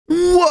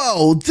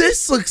Whoa,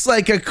 this looks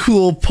like a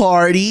cool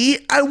party.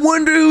 I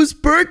wonder whose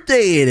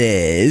birthday it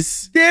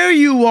is. There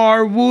you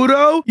are,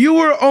 Wudo. You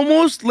were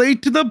almost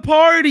late to the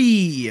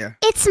party.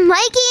 It's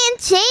Mikey and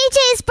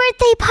JJ's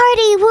birthday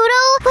party,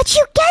 Wudo. What'd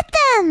you get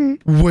them?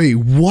 Wait,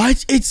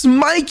 what? It's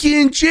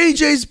Mikey and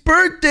JJ's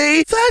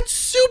birthday? That's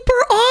super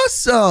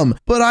awesome.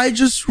 But I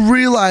just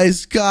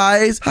realized,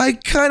 guys, I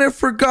kind of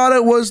forgot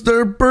it was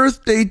their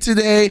birthday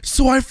today,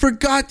 so I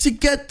forgot to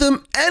get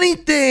them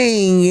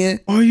anything.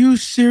 Are you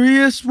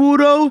serious,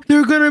 Wudo?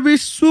 They're gonna be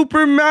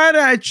super mad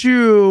at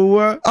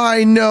you.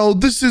 I know,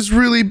 this is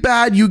really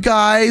bad, you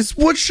guys.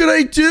 What should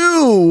I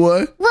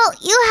do? Well,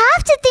 you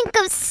have to think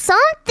of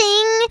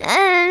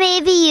something.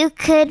 Maybe you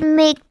could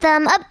make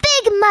them a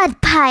big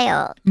mud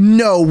pile.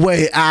 No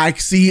way,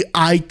 Axie.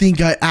 I think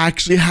I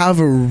actually have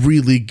a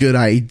really good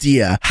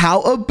idea.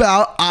 How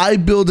about I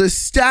build a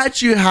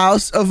statue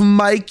house of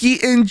Mikey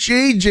and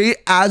JJ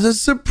as a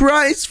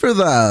surprise for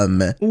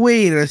them?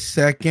 Wait a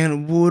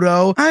second,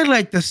 Wudo. I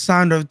like the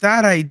sound of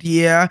that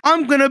idea.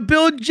 I'm gonna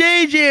build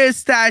JJ a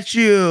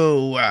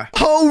statue.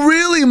 Oh,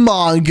 really,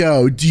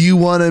 Mongo? Do you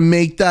want to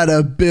make that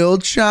a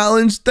build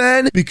challenge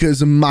then?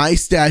 Because my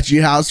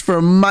statue house for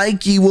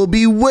Mikey will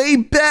be way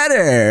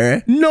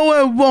better. No,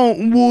 it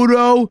won't,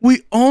 Wudo.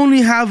 We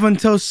only have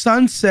until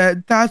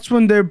sunset. That's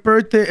when their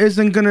birthday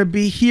isn't gonna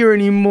be here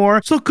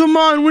anymore. So come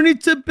on, we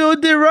need to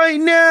build it right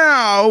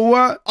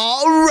now.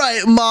 All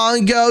right,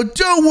 Mongo.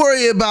 Don't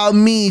worry about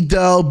me,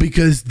 though,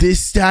 because this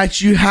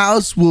statue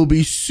house will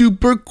be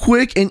super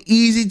quick and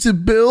easy to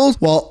build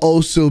while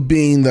also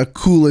being the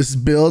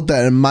coolest build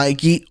that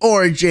Mikey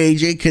or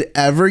JJ could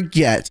ever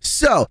get.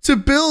 So, to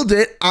build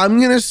it, I'm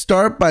going to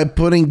start by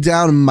putting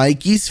down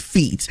Mikey's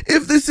feet.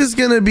 If this is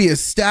going to be a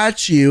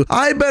statue,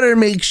 I better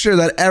make sure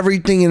that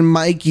everything in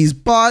Mikey's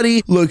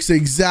body looks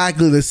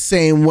exactly the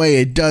same way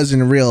it does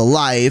in real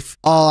life.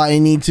 All I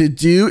need to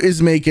do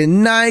is make a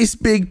nice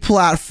big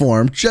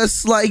platform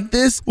just like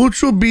this,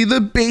 which will be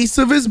the base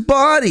of his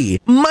body.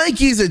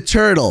 Mikey's a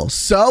turtle,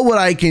 so what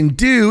I can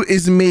do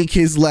is make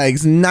his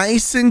legs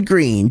nice and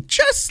green,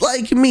 just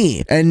like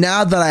me. And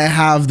now that I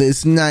have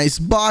this nice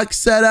box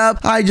set up,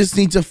 I just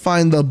need to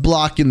find the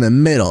block in the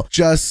middle,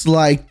 just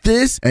like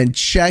this, and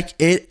check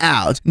it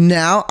out.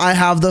 Now I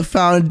have the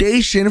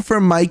foundation for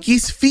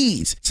Mikey's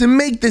feet. To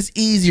make this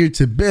easier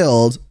to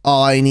build,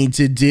 all I need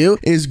to do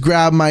is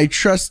grab my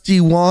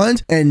trusty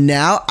wand, and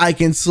now I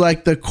can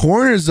select the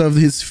corners of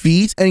his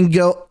feet and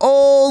go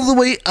all the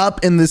way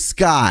up in the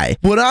sky.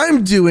 What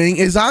I'm doing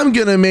is I'm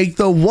gonna make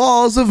the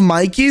walls of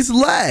Mikey's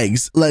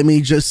legs. Let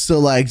me just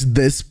select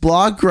this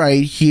block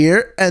right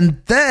here,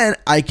 and then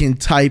I can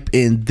type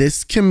in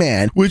this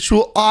command, which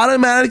will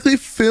automatically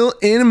fill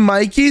in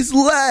Mikey's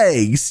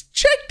legs.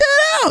 Check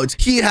that out.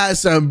 He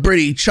has some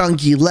pretty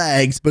chunky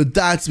legs, but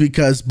that's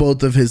because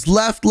both of his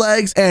left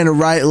legs and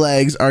right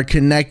legs are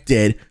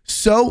connected.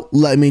 So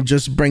let me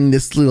just bring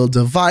this little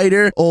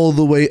divider all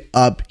the way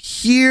up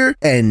here.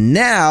 And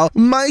now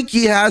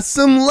Mikey has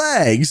some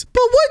legs.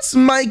 But what's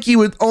Mikey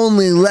with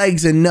only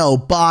legs and no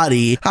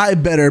body? I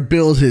better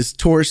build his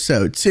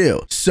torso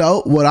too.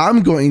 So what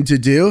I'm going to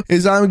do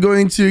is I'm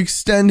going to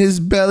extend his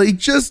belly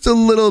just a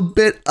little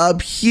bit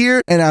up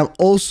here. And I'm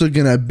also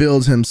going to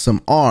build him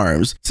some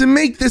arms. To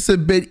make this a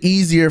bit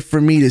easier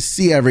for me to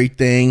see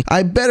everything,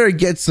 I better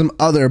get some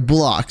other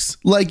blocks,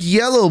 like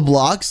yellow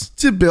blocks,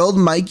 to build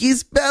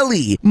Mikey's belly.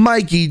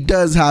 Mikey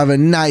does have a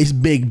nice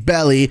big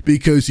belly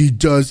because he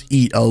does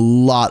eat a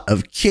lot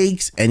of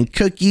cakes and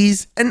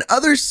cookies and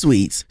other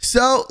sweets.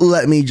 So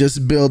let me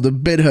just build a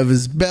bit of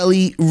his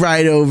belly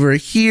right over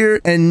here.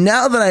 And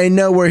now that I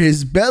know where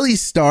his belly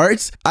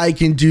starts, I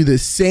can do the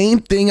same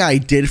thing I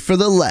did for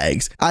the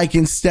legs. I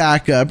can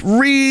stack up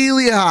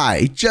really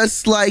high,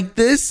 just like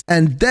this.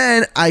 And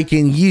then I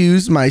can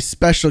use my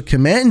special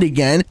command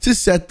again to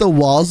set the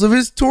walls of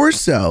his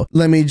torso.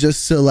 Let me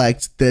just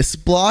select this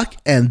block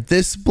and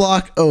this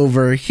block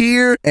over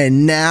here,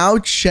 and now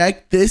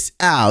check this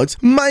out.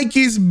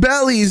 Mikey's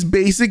belly is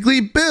basically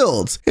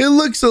built. It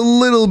looks a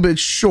little bit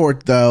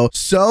short though,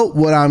 so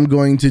what I'm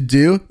going to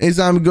do is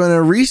I'm going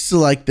to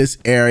reselect this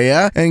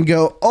area and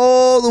go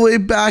all the way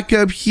back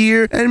up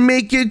here and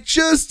make it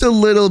just a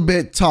little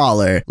bit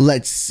taller.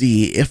 Let's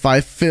see if I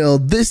fill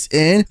this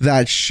in.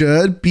 That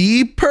should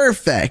be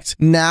perfect.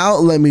 Now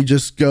let me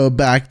just go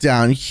back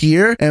down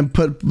here and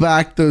put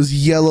back those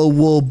yellow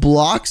wool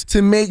blocks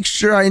to make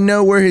sure I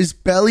know where his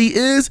belly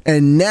is,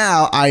 and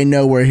now I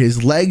know where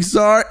his legs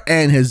are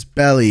and his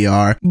belly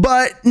are.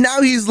 But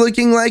now he's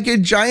looking like a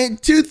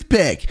giant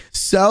toothpick,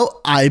 so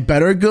I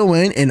better go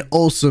in and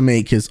also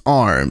make his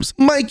arms.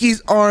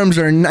 Mikey's arms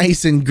are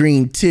nice and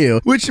green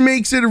too, which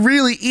makes it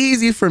really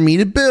easy for me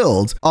to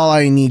build. All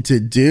I need to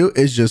do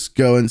is just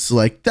go and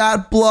select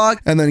that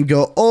block and then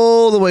go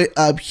all the way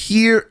up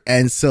here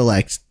and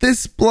select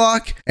this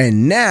block.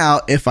 And now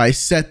if I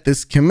set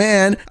this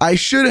command, I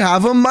should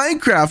have a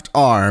Minecraft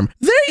arm.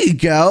 There you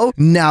go.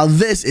 Now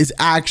this is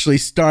actually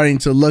starting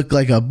to look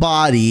like a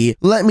body.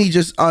 Let me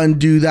just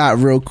undo that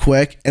real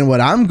quick. And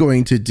what I'm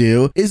going to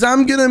do is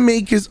I'm going to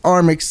make his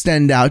arm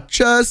extend out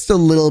just a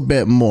little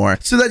bit more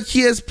so that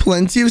he has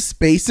plenty of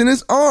space in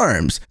his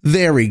arms.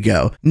 There we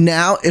go.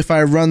 Now if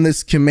I run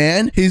this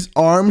command, his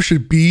arm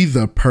should be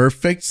the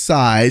perfect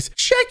size.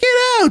 Check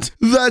it out.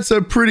 That's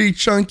a pretty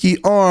chunky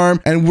arm,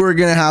 and we're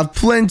going to have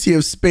plenty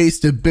of space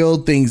to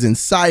build things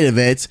inside of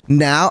it.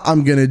 Now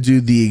I'm going to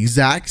do the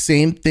exact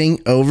same thing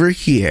over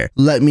here.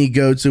 Let me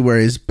go to where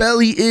his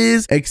belly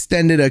is,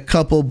 extend it a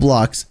couple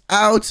blocks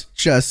out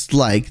just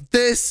like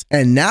this.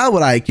 And now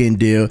what I can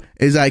do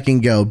is I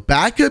can go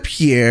back up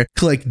here,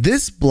 click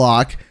this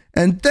block,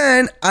 and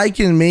then I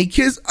can make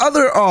his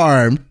other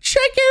arm.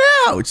 Check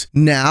it out.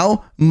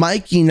 Now,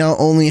 Mikey not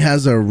only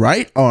has a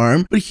right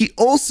arm, but he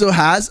also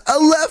has a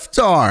left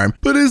arm.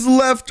 But his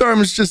left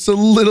arm is just a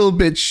little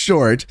bit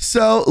short.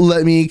 So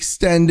let me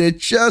extend it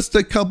just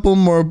a couple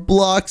more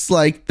blocks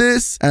like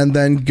this, and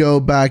then go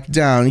back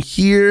down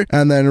here,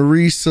 and then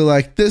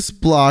reselect this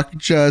block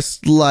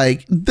just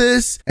like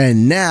this.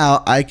 And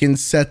now I can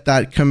set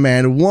that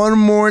command one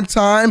more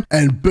time,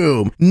 and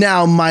boom.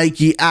 Now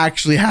Mikey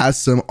actually has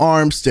some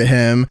arms to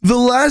him. The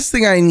last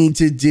thing I need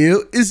to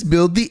do is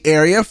build the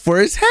area for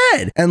his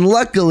head, and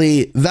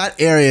luckily that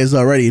area is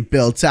already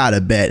built out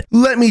a bit.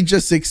 Let me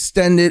just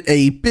extend it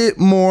a bit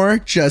more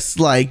just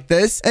like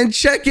this, and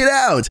check it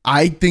out.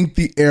 I think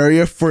the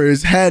area for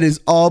his head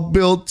is all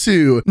built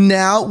too.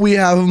 Now we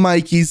have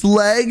Mikey's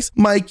legs,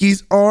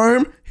 Mikey's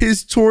arm,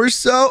 his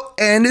torso,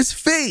 and his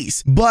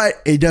face.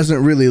 But it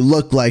doesn't really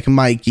look like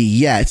Mikey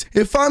yet.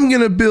 If I'm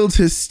gonna build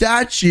his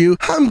statue,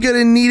 I'm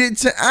gonna need it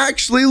to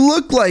actually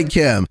look like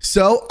him.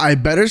 So I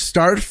better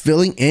start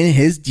filling in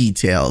his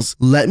details.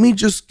 Let me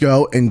just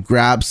go and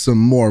grab some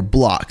more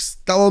blocks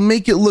that will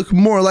make it look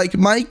more like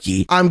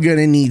Mikey. I'm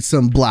gonna need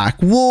some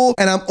black wool,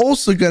 and I'm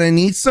also gonna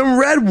need some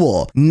red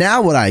wool.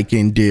 Now what I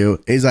can do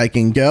is I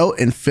can go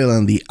and fill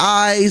in the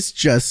eyes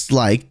just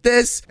like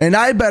this, and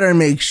I better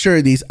make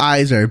sure these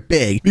eyes are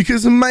big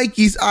because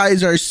Mikey's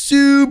eyes are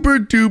super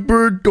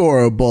duper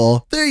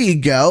adorable. There you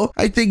go.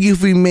 I think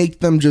if we make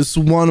them just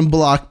one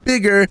block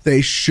bigger,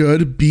 they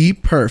should be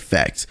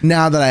perfect.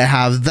 Now that I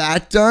have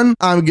that done,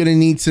 I'm gonna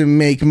need to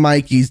make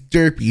Mikey's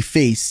derpy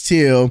face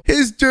too.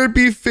 His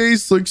derpy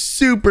face looks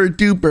super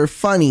duper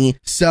funny.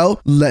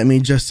 So let me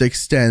just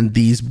extend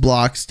these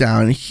blocks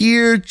down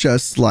here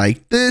just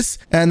like this,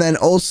 and then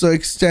also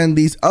extend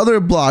these other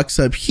blocks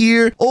up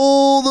here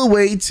all the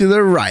way to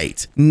the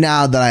right.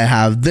 Now that I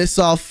have this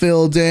all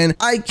filled in,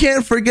 I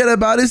can't forget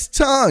about his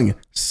tongue.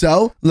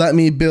 So let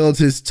me build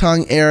his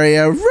tongue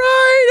area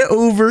right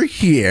over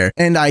here.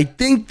 And I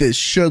think this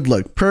should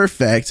look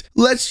perfect.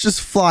 Let's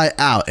just fly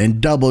out and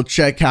double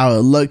check how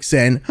it looks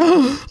in.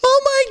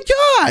 Oh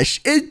my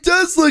gosh, it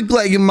does look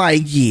like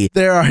Mikey.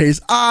 There are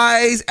his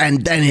eyes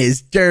and then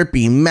his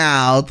derpy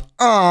mouth.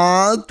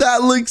 Aw,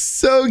 that looks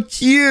so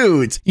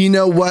cute. You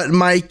know what,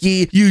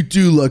 Mikey? You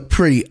do look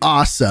pretty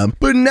awesome.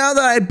 But now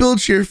that I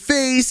built your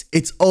face,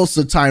 it's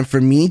also time for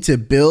me to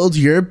build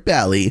your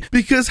belly.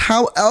 Because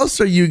how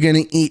else are you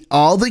gonna eat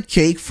all the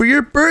cake for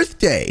your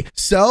birthday?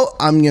 So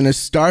I'm gonna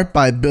start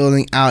by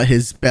building out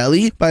his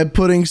belly by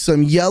putting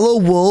some yellow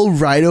wool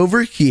right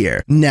over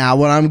here. Now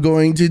what I'm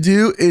going to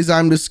do is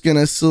I'm just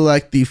gonna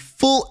select the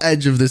full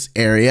edge of this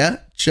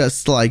area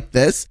just like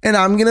this, and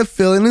I'm gonna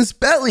fill in his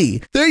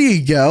belly. There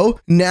you go.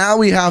 Now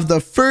we have the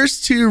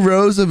first 2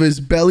 rows of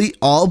his belly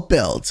all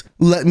built.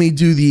 Let me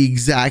do the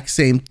exact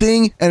same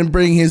thing and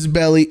bring his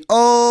belly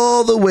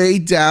all the way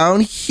down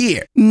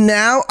here.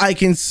 Now I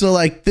can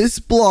select this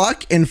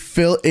block and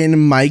fill in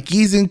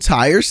Mikey's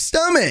entire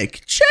stomach.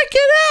 Check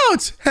it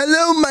out.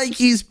 Hello,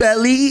 Mikey's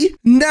belly.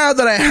 Now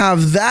that I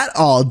have that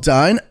all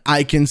done,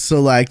 I can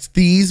select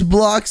these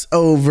blocks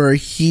over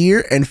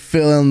here and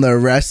fill in the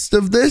rest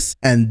of this,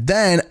 and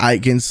then I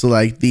can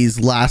select these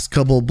last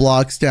couple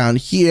blocks down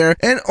here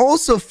and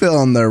also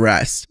fill in the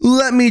rest.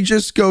 Let me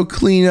just go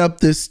clean up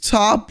this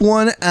top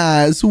one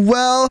as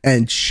well,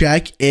 and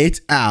check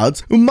it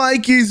out.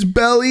 Mikey's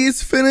belly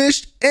is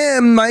finished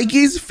and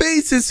Mikey's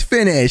face is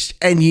finished.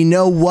 And you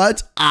know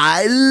what?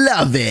 I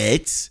love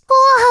it.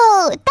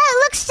 Whoa, that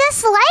looks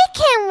just like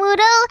him,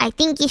 Wudo. I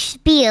think you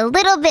should be a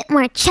little bit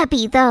more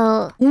chubby,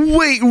 though.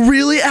 Wait,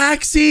 really,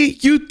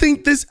 Axie? You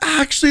think this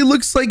actually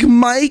looks like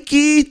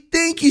Mikey?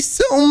 Thank you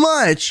so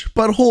much.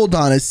 But hold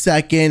on a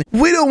second.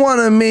 We don't want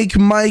to make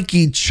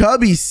Mikey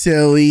chubby,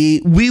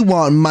 silly. We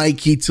want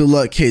Mikey to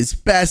look his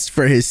best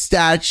for his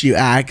statue,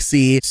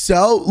 Axie.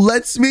 So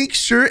let's make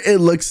sure it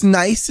looks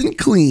nice and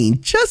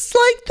clean, just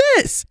like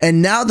this.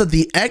 And now that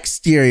the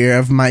exterior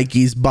of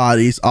Mikey's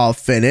body is all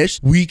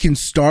finished, we can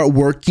start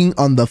working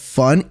on the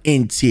fun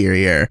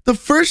interior. The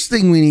first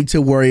thing we need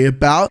to worry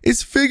about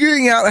is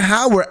figuring out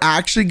how we're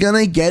actually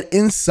gonna get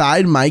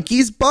inside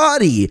Mikey's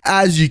body.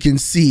 As you can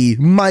see,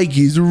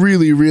 Mikey's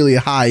really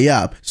high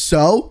up.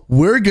 So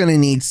we're gonna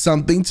need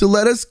something to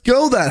let us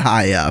go that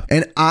high up.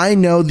 And I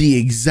know the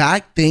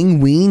exact thing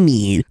we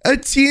need: a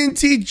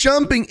TNT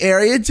jumping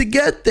area to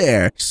get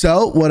there.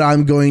 So what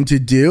I'm going to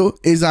do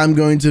is I'm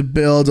going to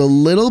build a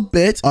little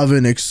bit of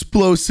an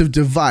explosive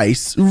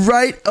device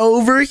right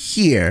over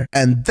here.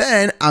 And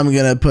then I'm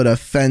gonna put a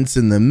fence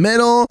in the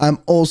middle. I'm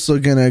also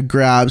gonna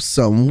grab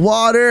some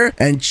water,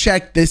 and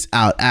check this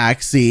out,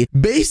 Axie.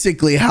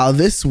 Basically how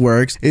this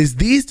works is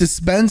these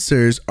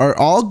dispensers are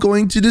all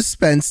going to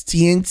dispense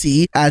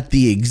TNT at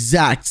the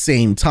exact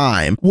same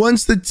time.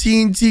 Once the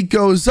TNT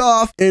goes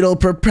off, it'll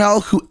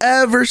propel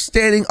whoever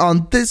standing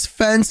on this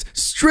fence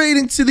straight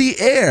into the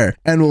air,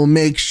 and will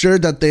make sure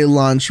that they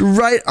launch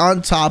right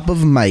on top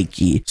of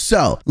Mikey.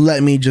 So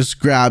let me just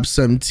grab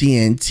some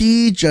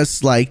TNT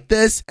just like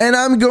this, and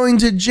I'm going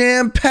to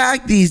jam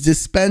pack these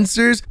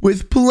dispensers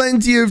with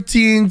plenty of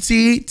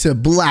TNT to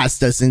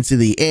blast us into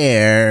the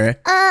air.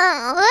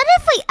 What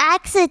if we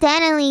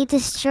accidentally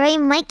destroy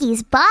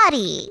Mikey's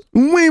body?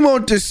 We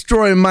won't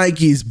destroy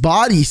Mikey's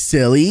body,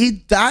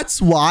 silly.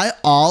 That's why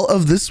all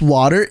of this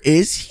water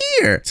is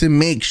here, to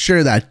make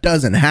sure that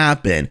doesn't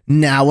happen.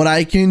 Now what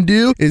I can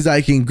do is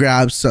I can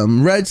grab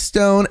some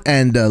redstone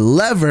and a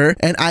lever,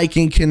 and I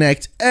can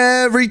connect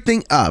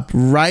everything up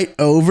right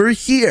over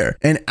here.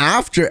 And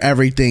after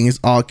everything is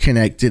all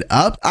connected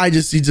up, I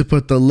just need to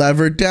put the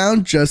lever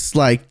down just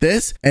like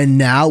this, and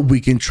now we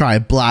can try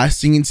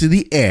blasting into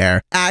the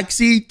air.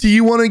 Axie, do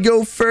you want to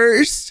go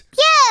first?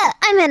 Yeah,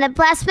 I'm gonna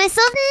blast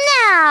myself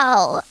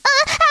now.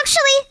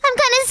 Actually, I'm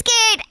kind of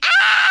scared.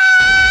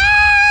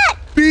 Ah!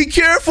 Be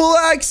careful,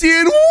 Axie,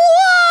 and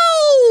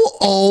whoa!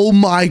 Oh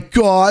my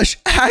gosh,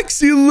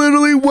 Axie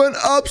literally went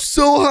up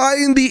so high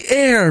in the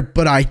air,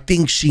 but I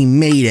think she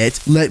made it.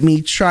 Let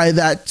me try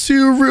that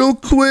too real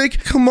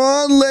quick. Come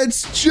on,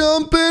 let's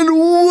jump, and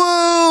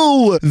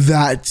whoa!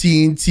 That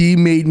TNT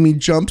made me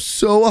jump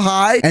so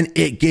high, and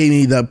it gave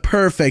me the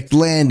perfect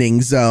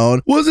landing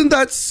zone. Wasn't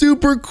that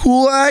super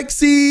cool,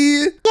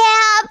 Axie?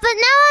 Yeah, but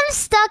now I'm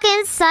stuck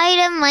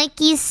inside of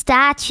Mikey's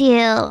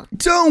statue.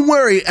 Don't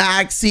worry,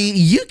 Axie,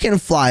 you can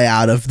fly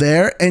out of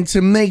there, and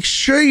to make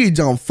sure you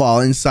don't fall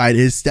inside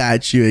his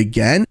statue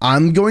again,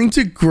 I'm going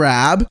to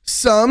grab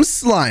some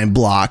slime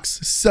blocks.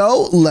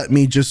 So let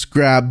me just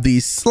grab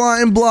these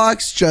slime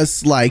blocks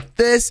just like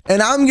this,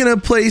 and I'm gonna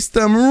place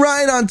them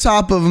right on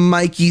top of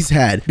Mikey's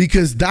head,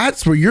 because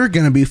that's where you're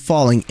gonna be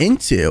falling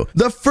into.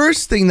 The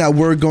first thing that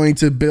we're going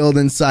to build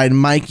inside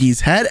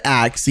Mikey's head,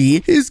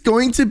 Axie, is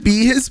going to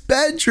be his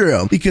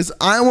bedroom, because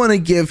I want to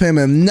give him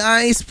a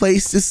nice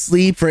place to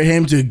sleep for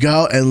him to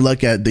go and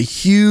look at the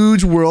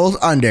huge world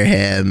under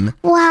him.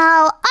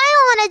 Wow,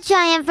 I want a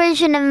giant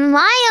version of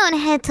my own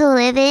head to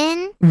live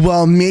in.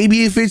 Well,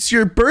 maybe if it's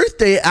your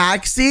birthday,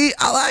 Axie,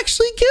 I'll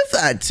actually give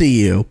that to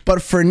you.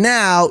 But for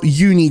now,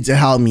 you need to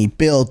help me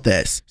build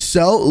this.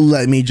 So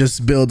let me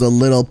just build a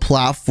little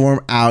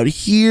platform out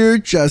here,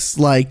 just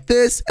like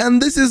this.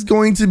 And this is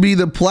going to be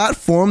the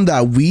platform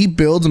that we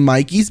build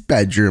Mikey's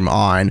bedroom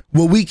on.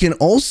 What we can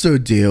also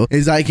do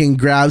is I can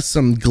grab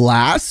some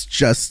glass,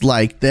 just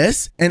like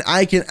this, and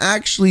I can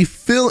actually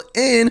fill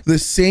in the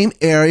same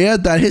area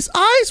that his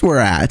eyes were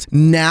at.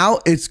 Now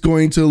it's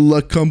going to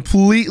look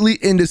completely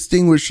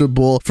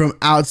indistinguishable from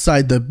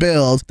outside the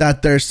build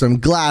that there's some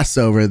glass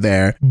over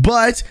there.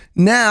 But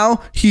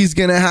now he's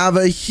gonna have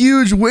a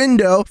huge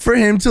window for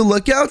him to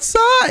look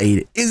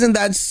outside. Isn't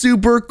that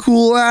super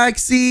cool,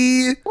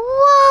 Axie?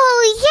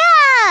 Whoa,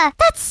 yeah!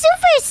 That's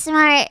super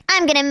smart.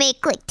 I'm gonna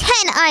make like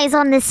 10 eyes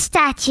on this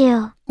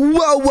statue.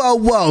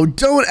 Whoa,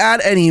 don't add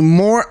any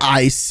more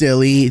eyes,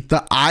 silly.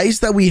 The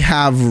eyes that we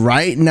have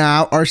right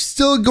now are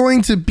still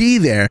going to be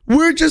there.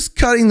 We're just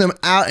cutting them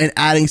out and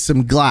adding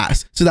some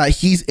glass so that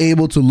he's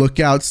able to look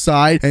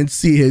outside and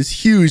see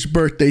his huge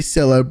birthday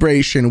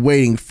celebration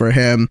waiting for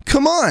him.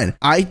 Come on,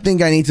 I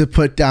think I need to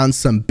put down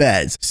some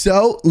beds.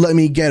 So let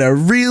me get a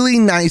really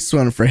nice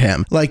one for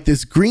him, like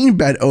this green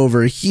bed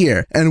over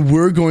here, and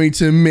we're going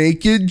to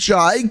make it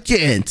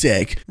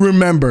gigantic.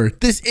 Remember,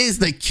 this is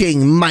the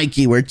King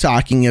Mikey we're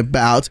talking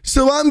about,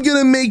 so I'm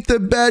gonna make the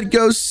bed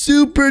go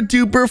super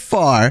duper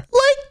far,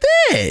 like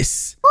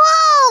this.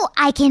 Whoa,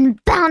 I can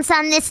bounce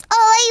on this all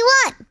I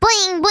want.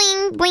 Boing,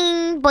 boing,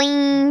 boing,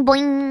 boing,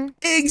 boing.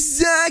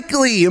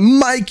 Exactly,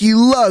 Mikey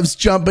loves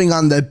jumping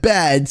on the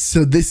bed,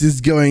 so this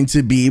is going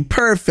to be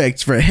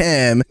perfect for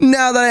him.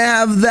 Now that I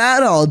have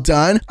that all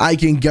done, I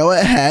can go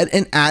ahead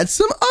and add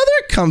some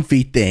other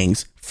comfy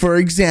things. For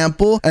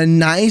example, a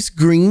nice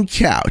green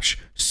couch.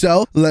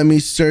 So let me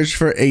search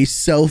for a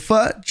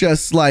sofa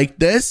just like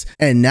this.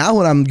 And now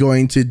what I'm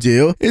going to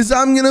do is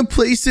I'm going to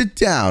place it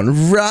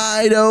down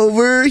right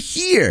over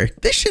here.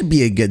 This should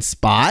be a good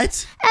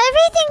spot.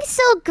 Everything's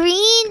so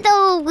green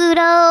though,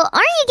 Wudo. Aren't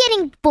you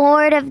getting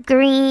bored of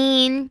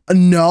green?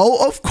 No,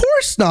 of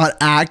course not,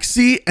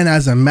 Axie. And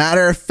as a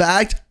matter of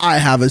fact, I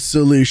have a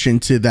solution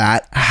to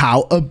that.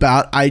 How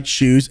about I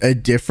choose a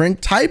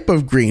different type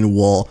of green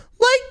wool?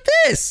 Like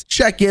this.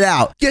 Check it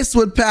out. Guess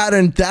what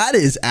pattern that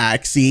is,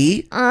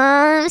 Axie?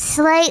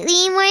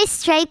 Slightly more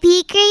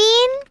stripy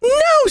green?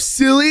 No,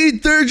 silly.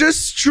 They're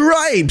just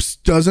stripes.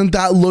 Doesn't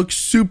that look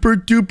super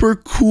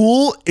duper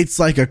cool? It's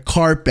like a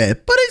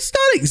carpet, but it's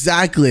not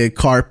exactly a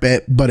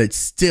carpet, but it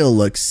still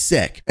looks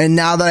sick. And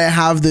now that I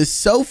have this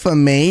sofa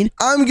made,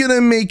 I'm gonna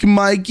make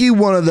Mikey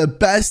one of the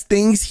best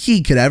things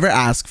he could ever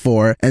ask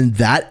for, and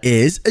that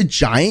is a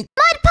giant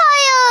Mud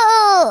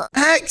pile!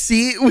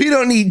 Axie, we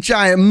don't need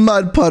giant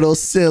mud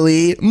puddles,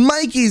 silly.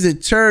 Mikey's a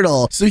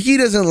turtle, so he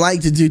doesn't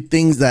like to do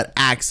things that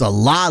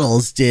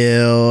axolotls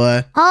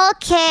do.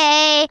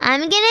 Okay,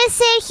 I'm gonna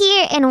sit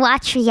here and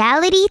watch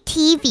reality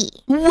TV.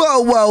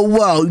 Whoa, whoa,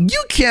 whoa.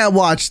 You can't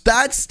watch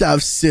that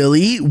stuff,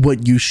 silly.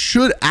 What you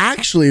should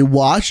actually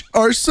watch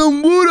are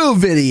some Wudo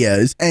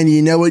videos. And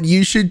you know what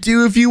you should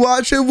do if you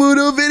watch a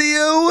Wudo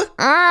video?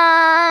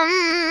 I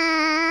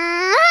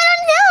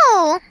don't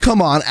know.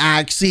 Come on,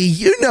 Axie,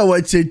 you know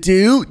what to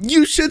do.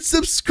 You should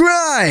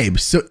subscribe.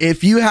 So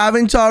if you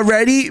haven't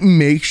already,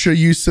 make sure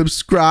you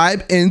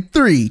subscribe in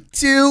 3,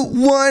 2,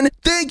 1.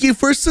 Thank you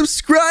for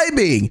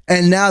subscribing.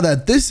 And now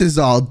that this is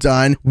all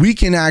done, we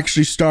can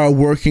actually start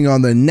working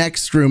on the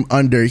next room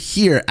under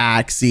here,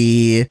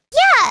 Axie.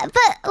 Yeah,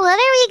 but what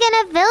are we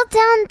gonna build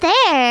down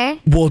there?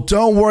 Well,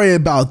 don't worry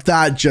about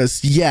that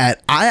just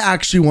yet. I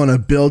actually want to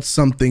build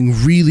something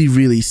really,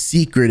 really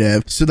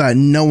secretive so that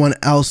no one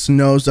else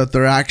knows that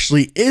there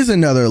actually is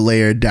another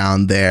layer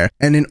down there.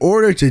 And in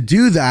order to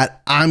do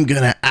that, I'm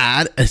gonna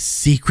add a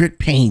secret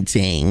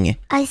painting.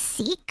 A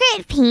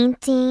secret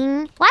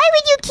painting? Why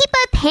would you keep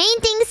a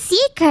painting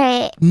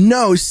secret?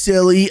 No,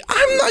 silly.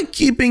 I'm not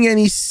keeping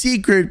any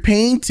secret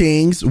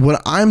paintings.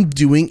 What I'm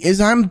doing is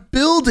I'm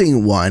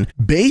building one.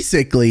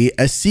 Basically,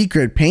 a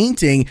secret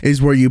painting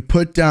is where you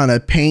put down a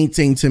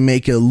painting to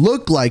make it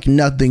look like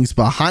nothing's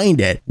behind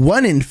it,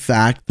 when in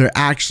fact, there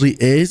actually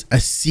is a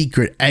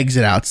secret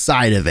exit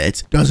outside of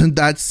it. Doesn't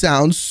that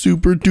sound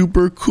super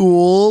duper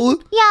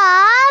cool?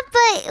 Yeah,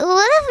 but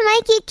what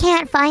if Mikey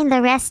can't find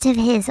the rest of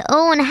his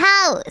own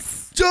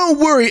house? Don't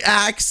worry,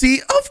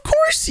 Axie. Of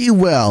course he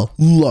will.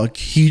 Look,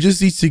 he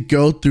just needs to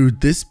go through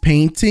this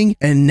painting,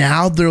 and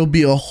now there'll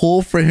be a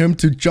hole for him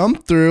to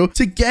jump through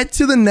to get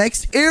to the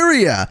next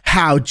area.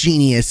 How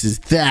genius is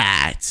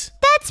that?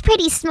 That's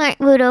pretty smart,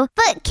 Wudo.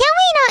 But can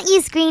we not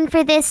use green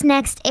for this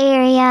next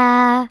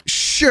area?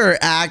 Sure,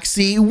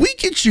 Axie. We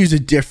can choose a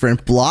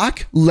different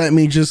block. Let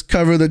me just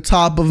cover the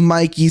top of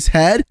Mikey's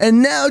head.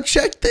 And now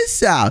check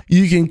this out.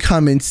 You can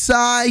come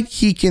inside.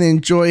 He can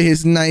enjoy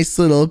his nice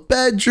little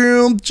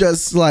bedroom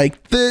just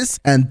like this.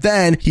 And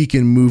then he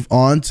can move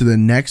on to the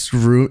next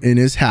room in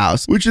his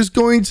house, which is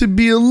going to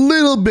be a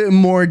little bit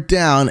more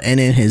down and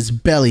in his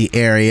belly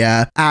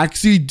area.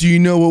 Axie, do you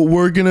know what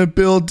we're gonna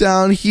build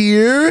down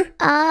here?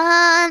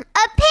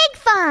 A pig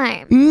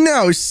farm.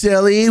 No,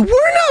 silly. We're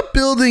not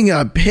building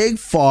a pig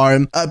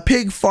farm. A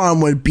pig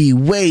farm would be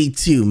way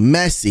too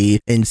messy.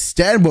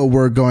 Instead, what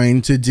we're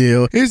going to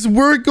do is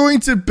we're going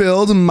to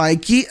build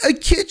Mikey a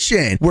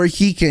kitchen where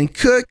he can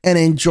cook and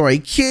enjoy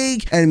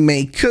cake and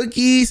make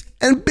cookies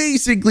and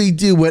basically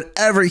do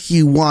whatever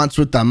he wants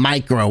with the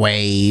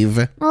microwave.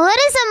 What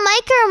is a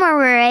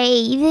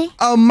microwave?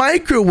 A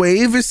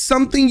microwave is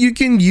something you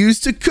can use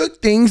to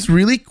cook things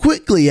really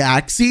quickly,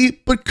 Axie.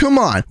 But come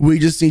on, we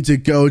just need to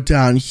go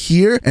down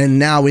here, and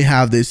now we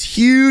have this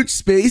huge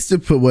space to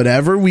put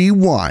whatever we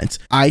want.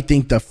 I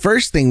think the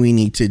first thing we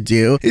need to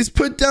do is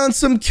put down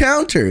some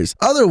counters.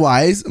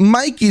 Otherwise,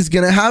 Mikey's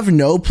gonna have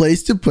no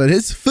place to put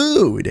his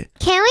food.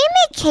 Can we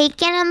make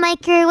cake in a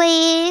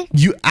microwave?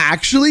 You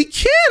actually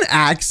can,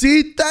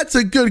 Axie. That's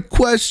a good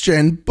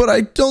question, but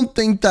I don't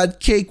think that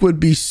cake would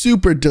be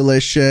super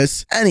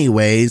delicious.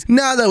 Anyways,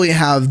 now that we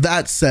have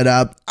that set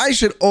up, I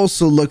should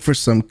also look for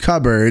some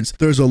cupboards.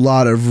 There's a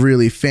lot of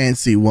really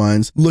fancy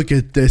ones. Look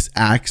at this,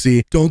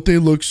 Axie. Don't they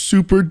look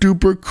super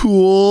duper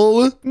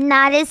cool?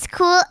 Not as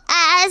cool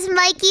as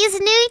Mikey's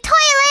new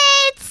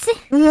toilets.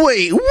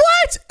 Wait,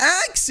 what?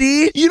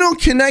 Axie, you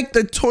don't connect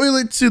the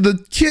toilet to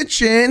the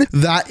kitchen.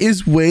 That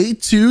is way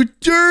too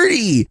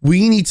dirty.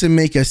 We need to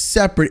make a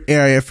separate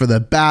area for the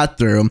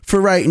bathroom.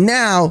 For right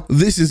now,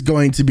 this is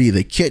going to be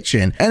the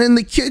kitchen. And in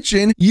the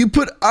kitchen, you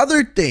put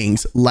other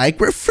things like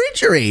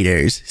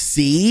refrigerators.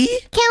 See?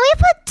 Can we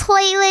put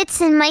toilets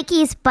in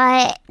Mikey's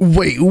butt?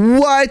 Wait,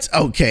 what?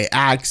 Okay,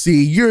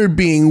 Axie, you're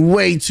being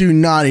way too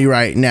naughty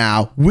right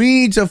now. We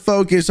need to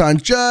focus on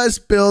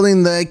just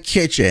building the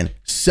kitchen.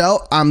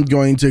 So I'm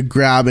going to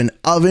grab an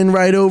oven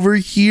right over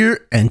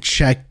here and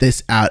check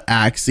this out,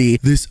 Axie.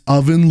 This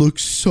oven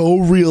looks so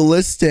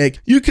realistic.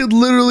 You could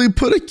literally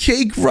put a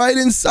cake right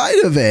inside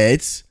of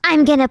it.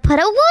 I'm gonna put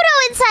a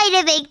Woodoo inside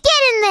of it.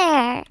 Get in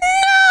there.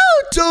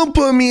 No, don't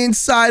put me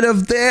inside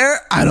of there.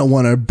 I don't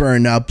want to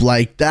burn up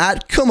like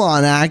that. Come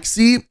on,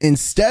 Axie.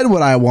 Instead,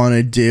 what I want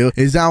to do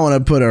is I want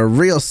to put a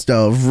real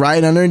stove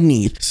right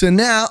underneath. So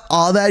now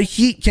all that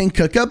heat can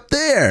cook up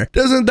there.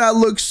 Doesn't that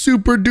look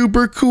super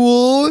duper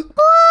cool?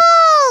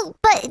 Whoa!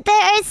 But there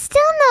are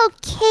still no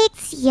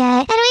cakes yet.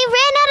 And we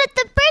ran out at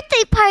the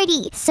birthday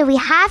party. So we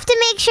have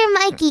to make sure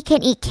Mikey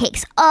can eat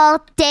cakes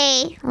all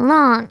day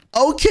long.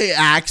 Okay,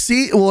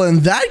 Axie. Well,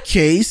 in that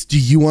case, do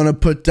you want to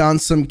put down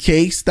some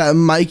cakes that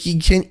Mikey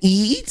can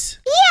eat?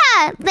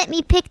 Yeah, let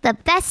me pick the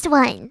best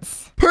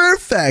ones.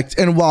 Perfect.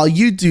 And while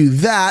you do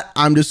that,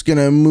 I'm just going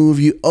to move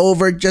you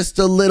over just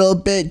a little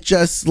bit,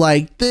 just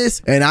like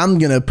this. And I'm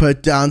going to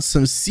put down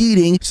some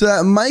seating so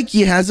that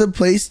Mikey has a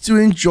place to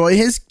enjoy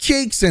his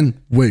cakes. And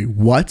wait,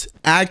 what?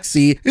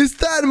 Axie, is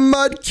that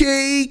mud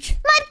cake?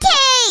 Mud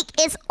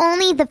cake is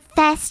only the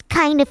best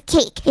kind of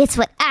cake. It's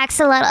what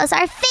axolotls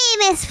are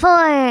famous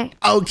for.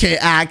 Okay,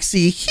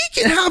 Axie, he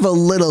can have a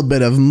little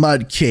bit of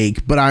mud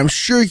cake, but I'm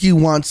sure you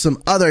want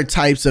some other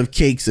types of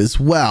cakes as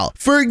well.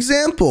 For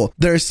example,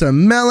 there's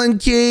some melon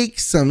cake,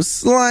 some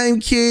slime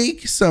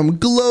cake, some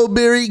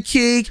glowberry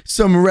cake,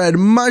 some red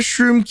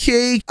mushroom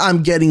cake.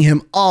 I'm getting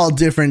him all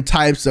different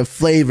types of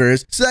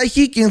flavors so that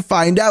he can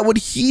find out what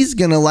he's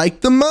gonna like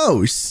the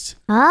most.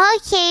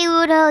 Okay,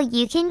 Woodoo,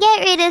 you can get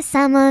rid of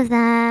some of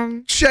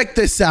them. Check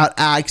this out,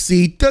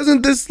 Axie.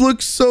 Doesn't this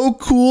look so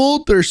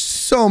cool? There's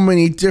so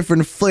many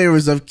different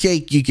flavors of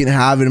cake you can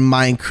have in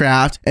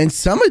Minecraft, and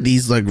some of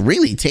these look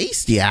really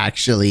tasty,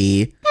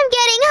 actually. I'm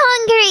getting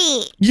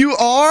hungry. You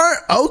are?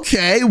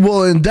 Okay,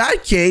 well, in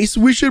that case,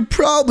 we should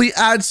probably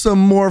add some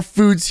more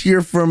foods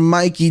here for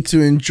Mikey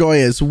to enjoy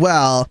as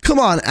well. Come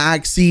on,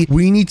 Axie.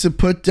 We need to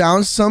put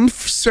down some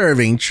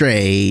serving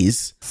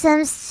trays.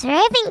 Some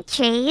serving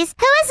trays?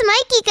 Who is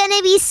Mikey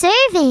gonna be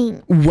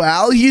serving?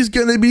 Well, he's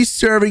gonna be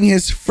serving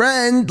his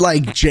friend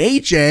like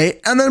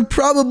JJ and then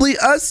probably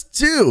us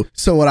too.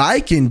 So what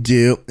I can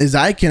do is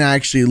I can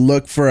actually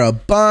look for a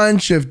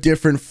bunch of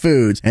different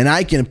foods and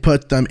I can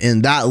put them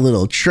in that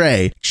little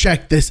tray.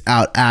 Check this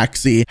out,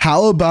 Axie.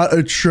 How about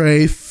a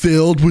tray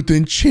filled with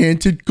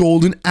enchanted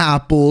golden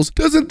apples?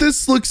 Doesn't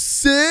this look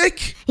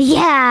sick?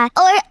 Yeah,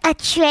 or a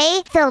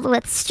tray filled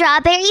with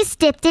strawberries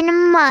dipped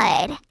in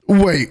mud.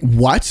 Wait,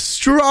 what?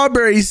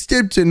 Strawberries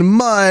dipped in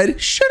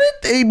mud?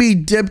 Shouldn't they be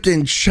dipped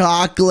in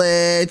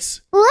chocolate?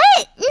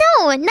 What?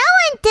 No one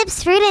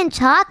dips fruit in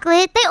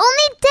chocolate. They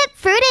only dip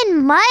fruit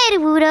in mud,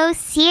 Woodoo.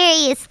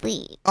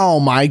 Seriously.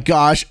 Oh my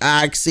gosh,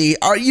 Axie,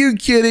 are you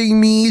kidding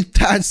me?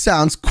 That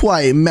sounds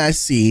quite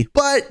messy.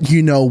 But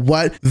you know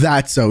what?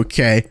 That's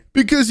okay.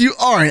 Because you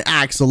are an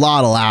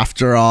axolotl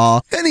after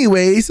all.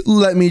 Anyways,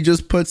 let me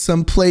just put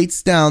some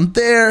plates down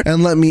there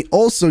and let me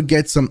also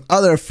get some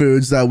other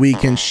foods that we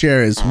can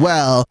share as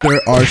well. There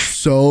are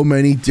so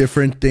many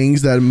different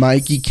things that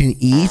Mikey can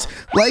eat,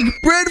 like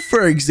bread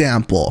for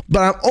example. But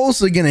I'm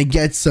also gonna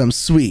get some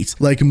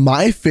sweets, like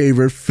my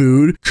favorite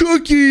food,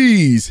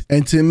 cookies.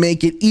 And to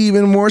make it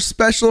even more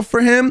special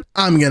for him,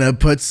 I'm gonna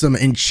put some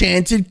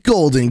enchanted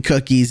golden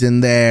cookies in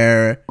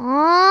there.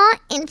 Aw,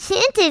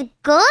 enchanted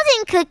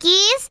golden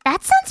cookies?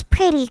 That sounds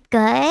pretty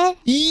good.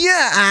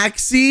 Yeah,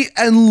 Axie.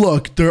 And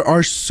look, there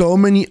are so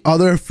many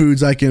other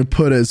foods I can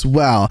put as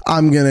well.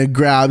 I'm gonna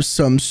grab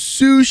some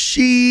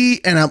sushi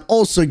and I'm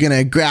also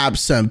gonna grab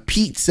some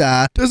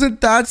pizza.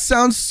 Doesn't that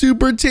sound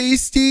super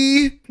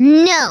tasty?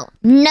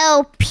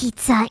 No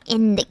pizza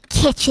in the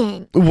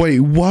kitchen. Wait,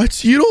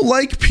 what? You don't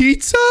like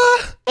pizza?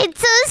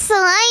 It's so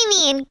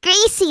slimy and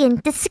greasy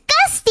and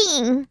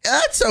disgusting.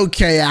 That's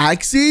okay,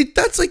 Axie.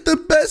 That's like the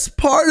best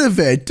part of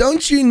it,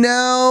 don't you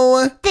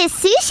know? This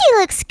sushi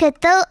looks good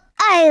though.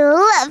 I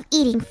love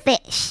eating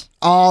fish.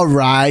 All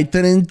right,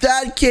 then in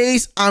that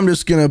case, I'm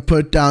just gonna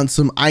put down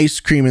some ice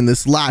cream in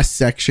this last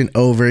section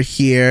over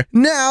here.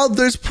 Now,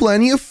 there's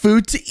plenty of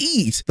food to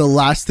eat. The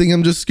last thing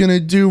I'm just gonna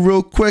do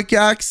real quick,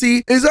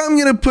 Axie, is I'm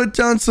gonna put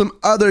down some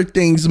other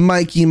things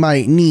Mikey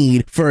might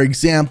need. For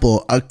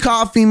example, a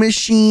coffee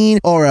machine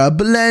or a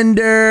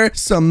blender,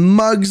 some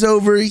mugs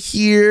over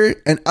here,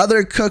 and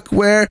other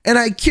cookware. And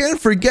I can't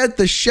forget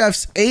the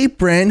chef's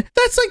apron.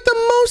 That's like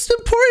the most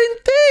important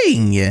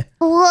thing.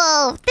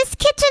 Whoa, this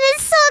kitchen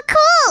is so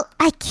cool.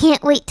 I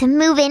can't wait to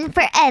move in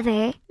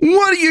forever.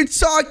 What are you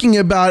talking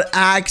about,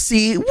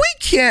 Axie? We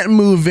can't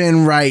move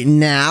in right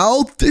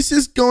now. This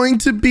is going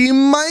to be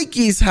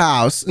Mikey's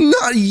house,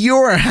 not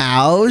your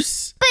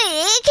house. But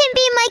it can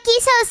be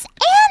Mikey's house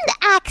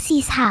and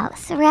Axie's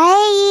house,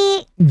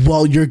 right?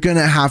 Well, you're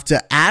gonna have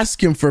to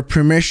ask him for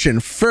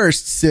permission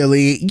first,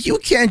 silly. You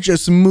can't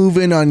just move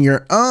in on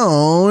your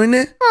own.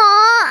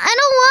 Aw, I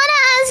don't want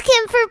to ask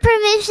him for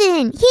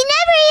permission. He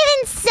never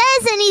even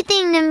says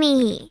anything to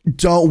me.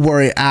 Don't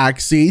worry,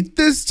 Axie.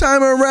 This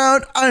time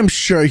around, I'm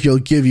sure he'll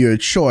give you a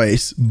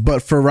choice.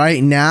 But for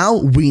right now,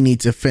 we need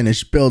to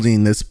finish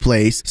building this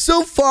place.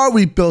 So far,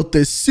 we built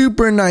this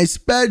super nice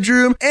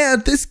bedroom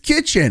and this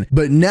kitchen.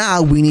 But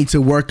now we need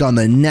to work on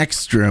the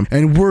next room.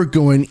 And we're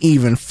going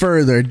even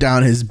further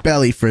down his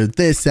belly for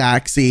this,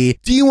 Axie.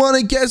 Do you want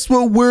to guess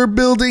what we're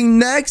building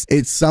next?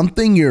 It's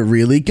something you're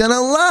really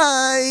gonna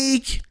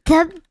like.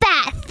 The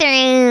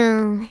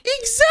bathroom.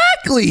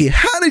 Exactly!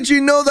 How did you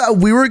know that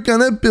we were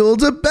gonna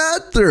build a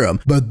bathroom?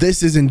 But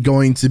this isn't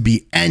going to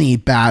be any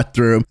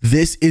bathroom.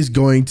 This is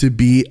going to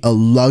be a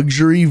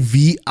luxury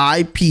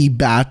VIP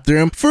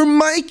bathroom for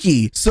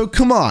Mikey. So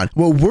come on,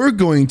 what we're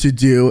going to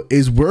do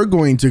is we're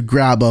going to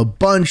grab a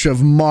bunch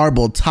of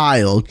marble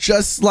tile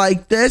just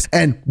like this.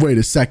 And wait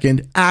a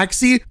second,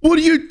 Axie, what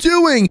are you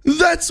doing?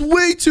 That's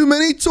way too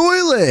many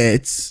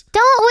toilets.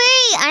 Don't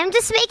worry, I'm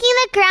just making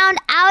the ground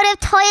out of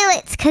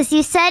toilets because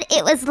you said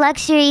it was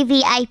luxury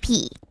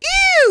VIP.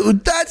 Ew,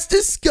 that's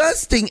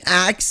disgusting,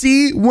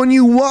 Axie. When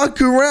you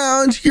walk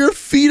around, your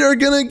feet are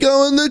gonna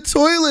go in the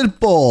toilet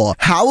bowl.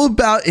 How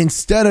about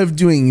instead of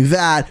doing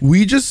that,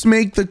 we just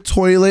make the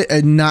toilet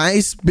a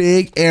nice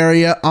big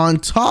area on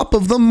top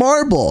of the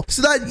marble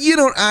so that you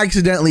don't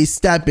accidentally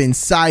step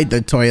inside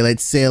the toilet,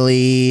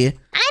 silly.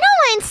 I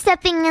don't mind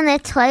stepping in the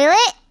toilet.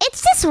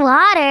 It's just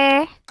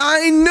water.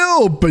 I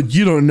know, but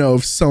you don't know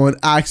if someone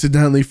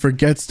accidentally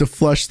forgets to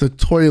flush the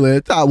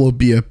toilet. That will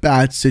be a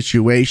bad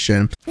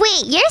situation.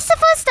 Wait, you're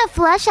supposed to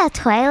flush a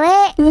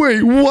toilet?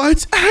 Wait, what?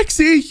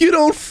 Axie, you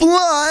don't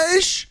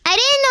flush? I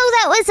didn't know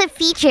that was a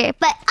feature,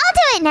 but I'll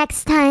do it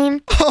next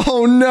time.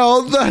 Oh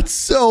no, that's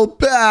so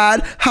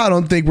bad. I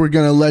don't think we're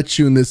gonna let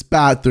you in this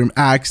bathroom,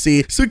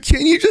 Axie. So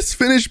can you just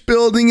finish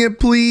building it,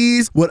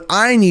 please? What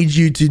I need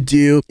you to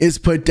do is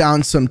put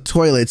down some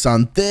toilets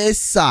on this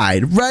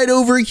side, right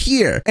over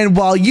here. And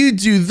while you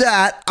do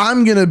that,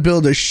 I'm gonna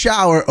build a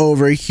shower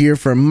over here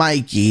for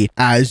Mikey.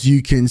 As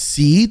you can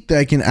see,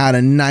 I can add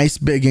a nice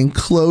big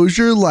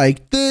enclosure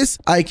like this.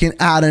 I can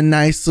add a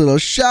nice little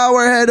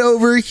shower head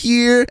over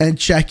here and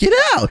check it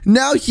out.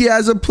 Now he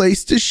has a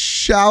place to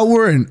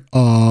shower and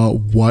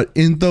what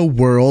in the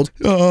world?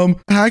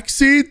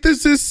 Axie,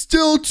 this is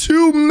still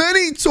too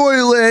many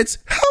toilets.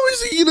 How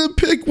is he gonna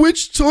pick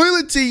which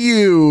toilet to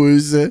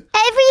use?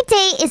 Every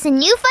day is a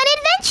new fun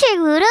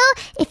adventure, Woodle.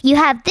 If you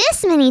have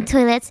this many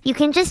toilets, you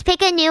can just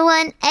pick a new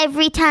one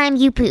every time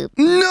you poop.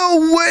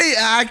 No way,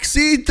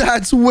 Axie.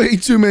 That's way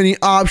too many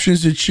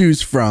options to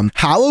choose from.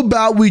 How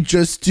about we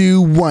just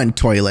do one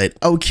toilet,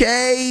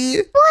 okay?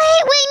 Wait,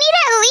 we need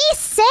at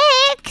least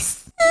 6.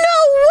 No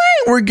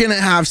way we're gonna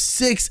have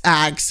 6,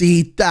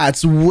 Axie.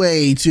 That's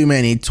way too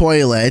many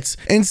toilets.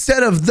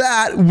 Instead of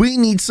that, we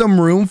need some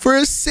room for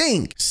a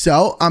sink.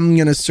 So I'm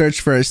gonna search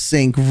for a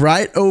sink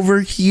right over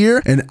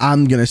here, and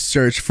I'm gonna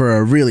search for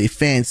a really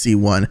fancy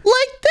one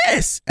like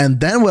this. And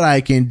then what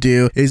I can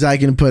do is I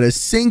can put a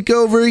sink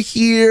over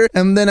here,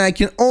 and then I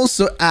can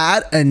also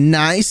add a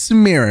nice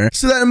mirror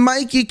so that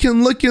Mikey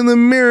can look in the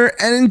mirror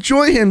and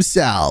enjoy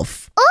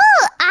himself.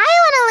 Oh, I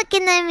want to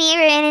look in the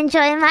mirror and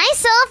enjoy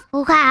myself.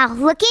 Wow,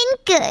 looking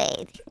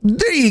good.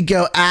 There you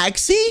go,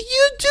 Axie.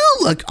 You do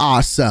look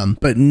awesome.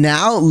 But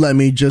now let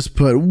me just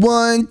put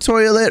one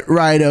toilet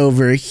right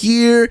over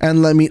here.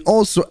 And let me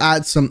also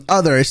add some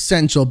other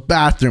essential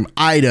bathroom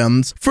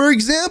items. For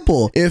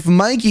example, if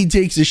Mikey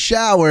takes a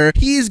shower,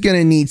 he's going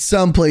to need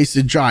some place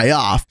to dry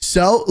off.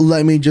 So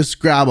let me just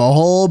grab a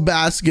whole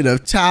basket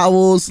of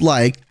towels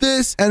like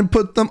this and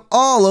put them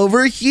all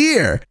over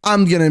here.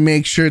 I'm going to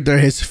make sure they're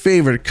his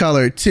favorite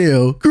color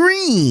too.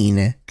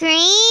 Green.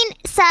 Green?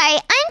 Sorry,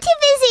 I'm too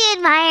busy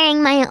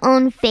admiring my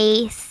own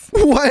face.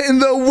 What in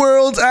the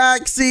world,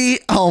 Axie?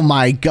 Oh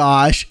my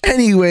gosh.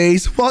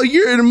 Anyways, while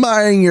you're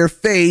admiring your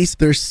face,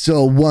 there's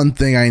still one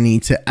thing I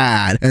need to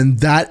add, and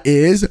that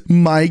is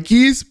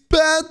Mikey's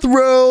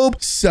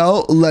bathrobe.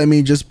 So let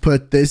me just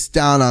put this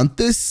down on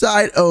this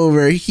side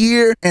over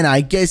here, and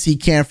I guess he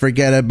can't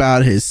forget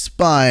about his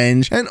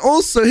sponge and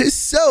also his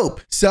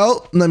soap.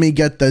 So let me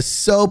get the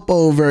soap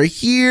over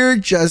here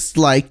just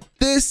like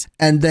this,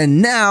 and then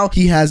now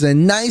he has a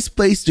nice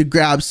place to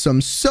grab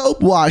some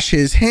soap, wash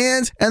his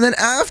hands, and then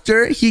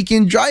after he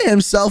can dry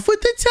himself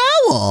with the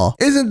towel.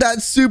 Isn't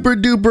that super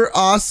duper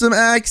awesome,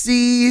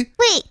 Axie?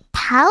 Wait,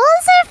 towels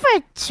are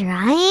for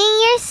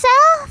drying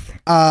yourself?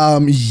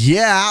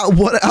 Yeah.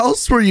 What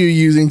else were you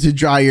using to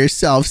dry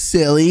yourself,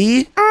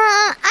 silly?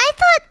 I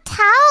thought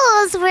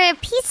towels were a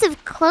piece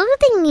of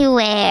clothing you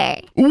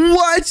wear.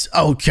 What?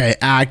 Okay,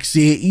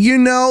 Axie. You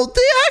know,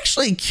 they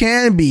actually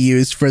can be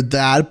used for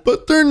that,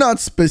 but they're not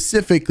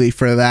specifically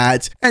for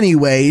that.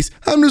 Anyways,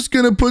 I'm just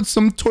gonna put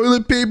some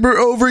toilet paper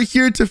over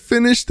here to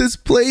finish this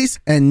place.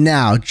 And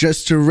now,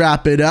 just to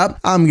wrap it up,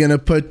 I'm gonna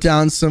put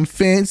down some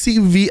fancy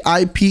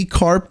VIP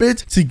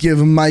carpet to give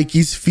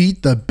Mikey's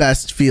feet the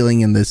best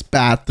feeling in this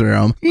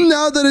bathroom.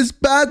 Now that his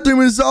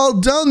bathroom is all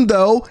done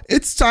though,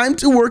 it's time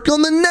to work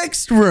on the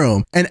next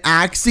room. And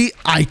Axie,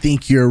 I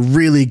think you're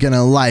really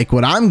gonna like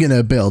what I'm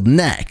gonna build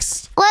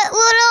next. What,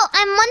 Woodle?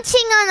 I'm munching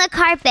on the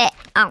carpet.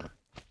 Oh,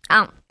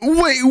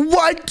 Wait,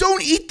 what?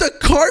 Don't eat the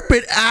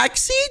carpet,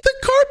 Axie. The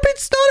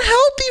carpet's not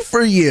healthy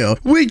for you.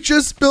 We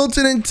just built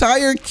an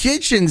entire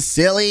kitchen,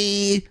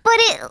 silly. But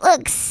it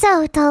looks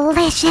so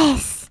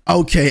delicious.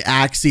 Okay,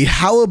 Axie,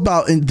 how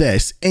about in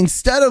this?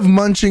 Instead of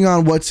munching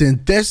on what's in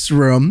this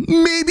room,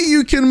 maybe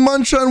you can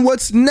munch on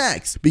what's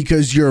next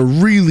because you're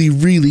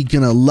really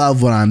gonna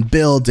love what I'm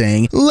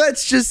building.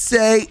 Let's just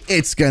say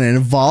it's gonna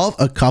involve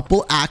a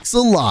couple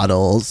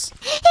axolotls.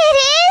 It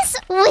is?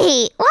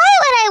 Wait, why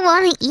would I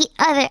want to eat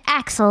other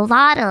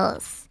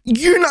axolotls?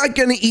 You're not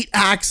gonna eat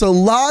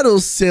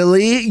axolotls,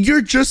 silly.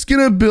 You're just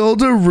gonna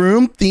build a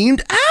room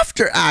themed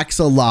after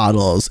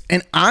axolotls.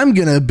 And I'm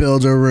gonna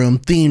build a room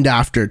themed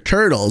after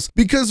turtles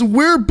because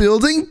we're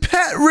building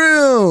pet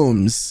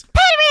rooms.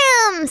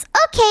 Pet rooms!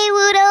 Okay,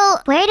 Woodle.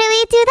 Where do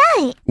we do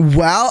that?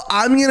 Well,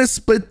 I'm gonna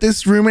split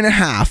this room in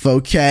half,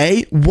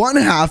 okay? One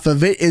half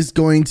of it is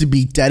going to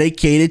be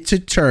dedicated to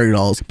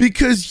turtles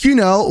because, you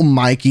know,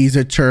 Mikey's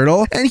a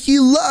turtle and he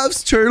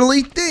loves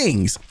turtley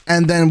things.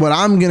 And then what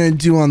I'm gonna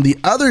do on the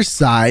other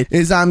side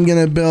is I'm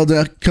gonna build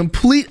a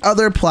complete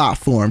other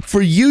platform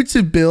for you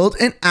to build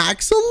an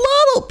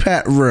axolotl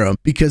pet room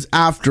because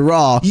after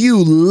all,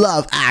 you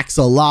love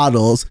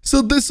axolotls.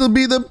 So this will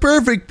be the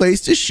perfect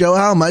place to show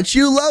how much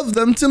you love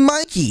them to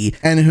Mikey.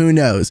 And who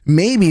knows,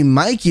 maybe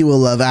Mikey will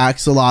love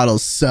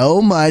axolotls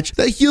so much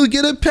that he'll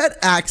get a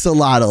pet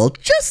axolotl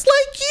just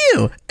like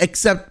you,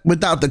 except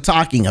without the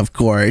talking, of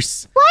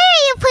course. Why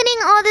are you putting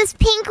all this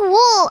pink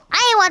wool?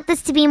 I want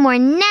this to be more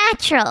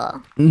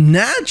natural.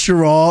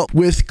 Natural?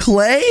 With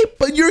clay?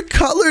 But your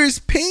color is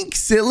pink,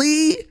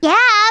 silly. Yeah,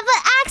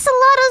 but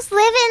axolotls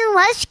live in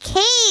lush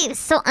caves,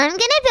 so I'm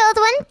gonna build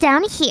one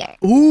down here.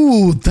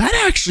 Ooh, that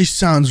actually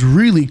sounds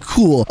really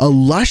cool. A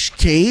lush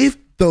cave?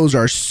 Those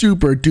are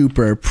super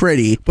duper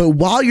pretty. But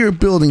while you're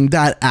building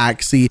that,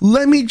 Axie,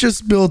 let me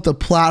just build the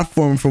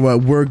platform for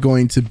what we're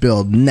going to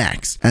build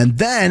next. And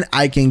then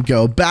I can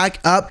go back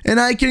up and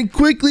I can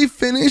quickly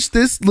finish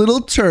this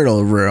little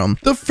turtle room.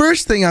 The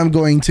first thing I'm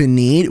going to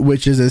need,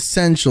 which is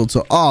essential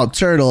to all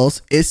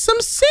turtles, is some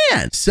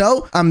sand.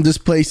 So I'm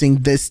just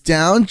placing this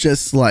down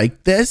just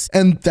like this,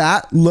 and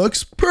that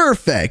looks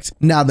perfect.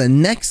 Now the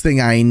next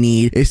thing I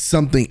need is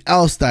something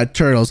else that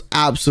turtles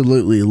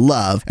absolutely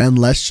love. And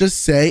let's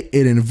just say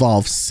it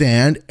involves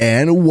sand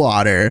and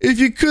water. If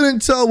you couldn't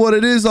tell what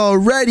it is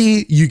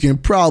already, you can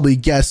probably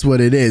guess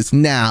what it is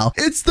now.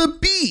 It's the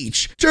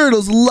beach.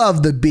 Turtles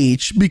love the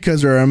beach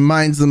because it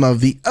reminds them of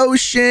the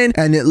ocean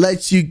and it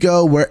lets you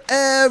go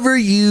wherever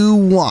you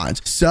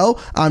want. So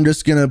I'm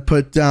just gonna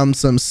put down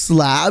some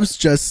slabs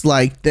just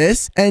like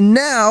this, and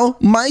now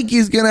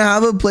Mikey's gonna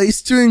have a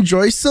place to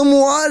enjoy some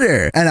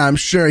water, and I'm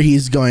sure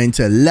he's going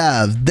to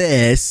love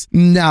this.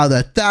 Now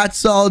that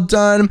that's all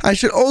done, I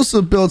should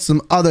also build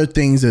some other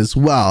things as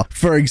well.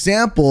 For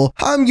example,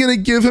 I'm gonna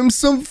give him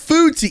some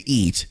food to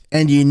eat.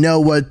 And you know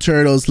what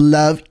turtles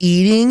love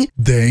eating?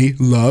 They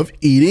love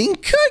eating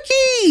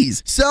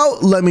cookies. So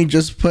let me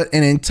just put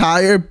an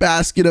entire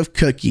basket of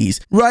cookies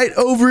right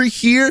over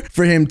here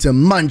for him to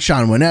munch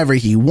on whenever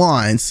he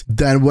wants.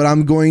 Then what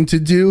I'm going to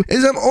do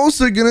is I'm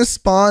also going to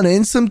spawn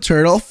in some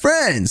turtle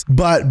friends.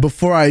 But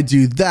before I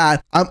do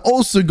that, I'm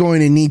also going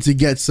to need to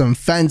get some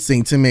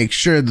fencing to make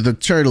sure that the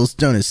turtles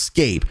don't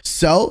escape.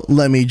 So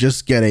let me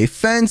just get a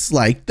fence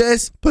like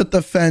this, put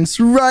the fence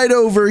right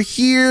over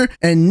here,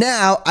 and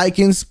now I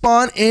can spawn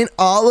in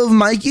all of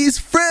Mikey's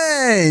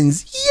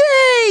friends.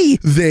 Yay!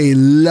 They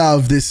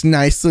love this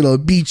nice little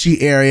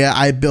beachy area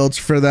I built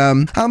for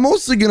them. I'm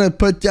also gonna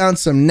put down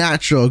some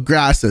natural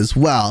grass as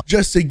well,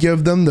 just to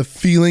give them the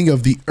feeling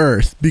of the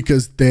earth,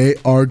 because they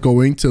are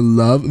going to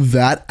love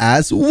that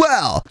as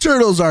well.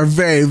 Turtles are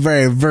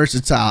very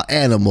versatile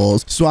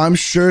animals, so I'm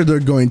sure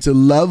they're going to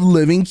love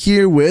living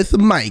here with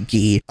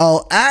Mikey.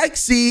 Oh,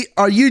 Axie,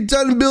 are you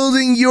done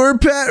building your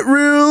pet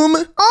room?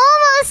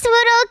 Almost,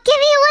 Woodle. Give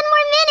me one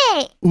more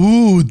minute.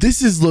 Ooh,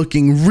 this is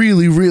looking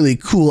really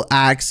cool,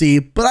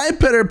 Axie, but I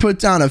better put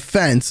down a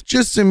fence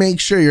just to make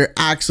sure your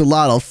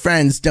axolotl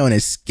friends don't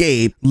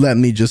escape. Let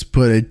me just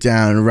put it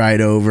down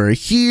right over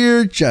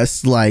here,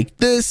 just like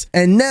this,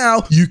 and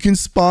now you can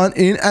spawn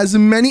in as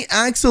many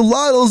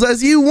axolotls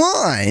as you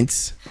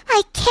want.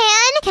 I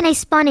can? Can I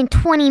spawn in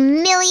 20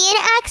 million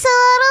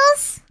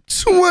axolotls?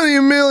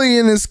 20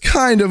 million is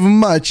kind of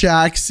much,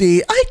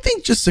 Axie. I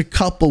think just a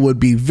couple would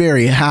be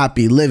very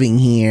happy living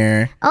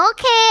here.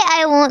 Okay,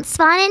 I won't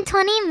spawn in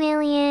 20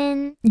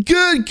 million.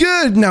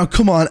 Good. Now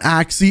come on,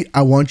 Axie.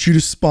 I want you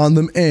to spawn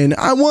them in.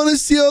 I want to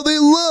see how they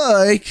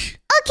look.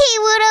 Okay,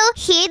 Woodle,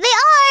 here they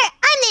are.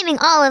 I'm naming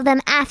all of them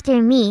after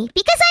me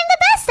because I'm the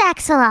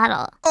best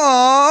axolotl.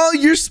 Aw,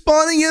 you're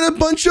spawning in a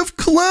bunch of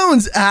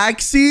clones,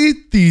 Axie.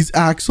 These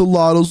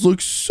axolotls look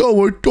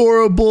so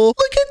adorable.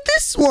 Look at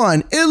this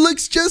one. It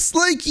looks just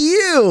like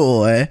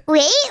you.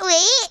 Wait.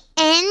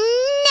 And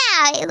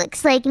now it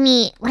looks like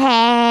me.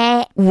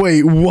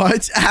 Wait,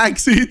 what,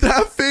 Axie?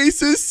 That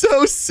face is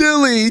so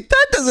silly.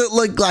 That doesn't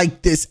look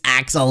like this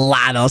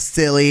axolotl,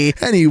 silly.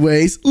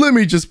 Anyways, let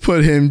me just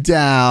put him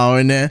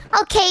down.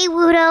 Okay,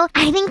 Woodle,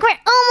 I think we're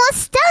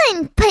almost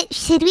done. But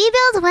should should we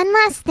build one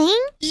last thing?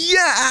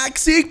 Yeah,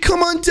 Axie,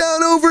 come on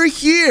down over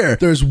here.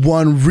 There's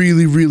one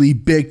really, really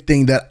big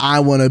thing that I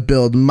want to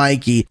build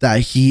Mikey that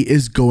he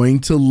is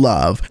going to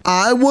love.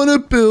 I want to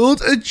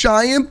build a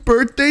giant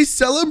birthday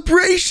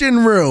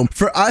celebration room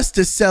for us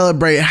to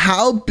celebrate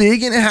how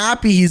big and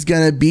happy he's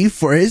going to be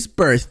for his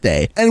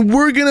birthday. And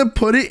we're going to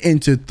put it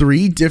into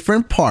 3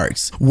 different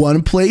parts.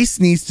 One place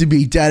needs to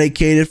be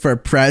dedicated for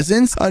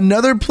presents.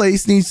 Another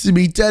place needs to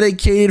be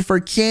dedicated for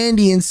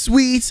candy and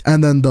sweets.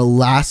 And then the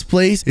last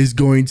place is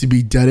going to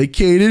be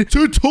dedicated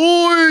to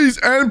toys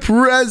and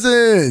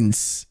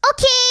presents.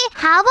 Okay,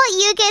 how about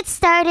you get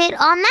started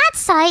on that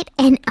side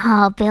and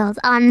I'll build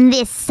on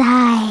this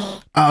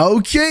side.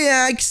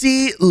 Okay,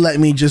 Axie, let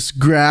me just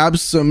grab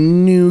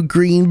some new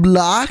green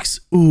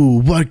blocks.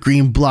 Ooh, what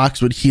green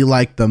blocks would he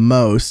like the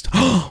most?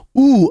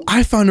 Ooh,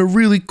 I found a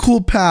really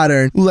cool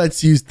pattern.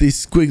 Let's use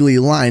this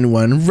squiggly line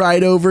one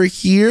right over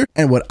here.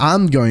 And what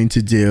I'm going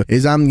to do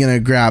is I'm going to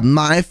grab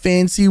my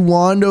fancy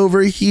wand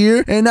over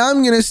here and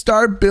I'm going to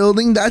start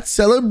building that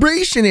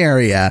celebration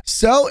area.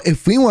 So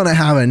if we want to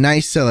have a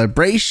nice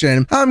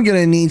celebration, I'm going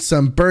to need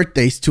some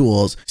birthday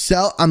tools.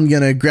 So I'm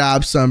going to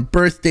grab some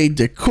birthday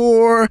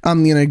decor.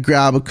 I'm going to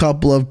grab a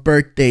couple of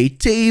birthday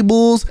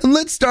tables and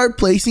let's start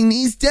placing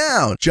these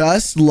down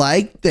just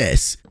like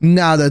this.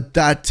 Now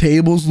that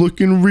table's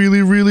looking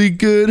really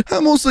good,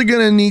 I'm also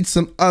gonna need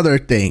some other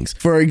things.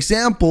 For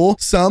example,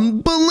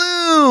 some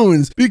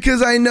balloons,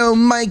 because I know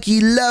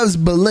Mikey loves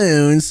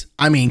balloons.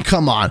 I mean,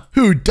 come on,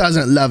 who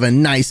doesn't love a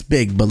nice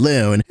big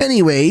balloon?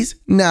 Anyways,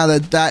 now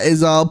that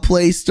is all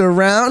placed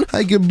around,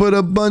 I can put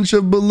a bunch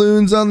of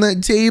balloons on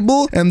that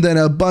table and then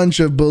a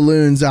bunch of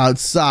balloons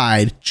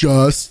outside,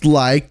 just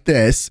like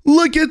this.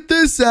 Look at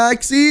this,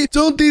 Axie.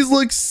 Don't these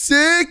look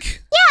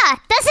sick? Yeah,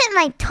 doesn't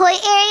my toy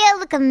area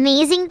look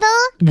amazing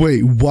though?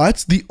 Wait,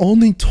 what? The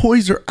only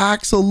toys are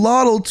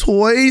axolotl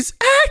toys?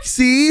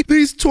 Axie,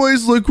 these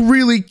toys look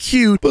really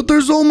cute, but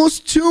there's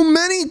almost too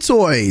many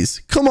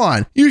toys. Come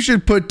on, you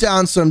should put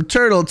down some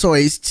turtle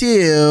toys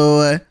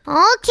too.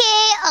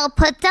 Okay, I'll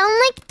put down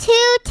like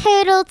 2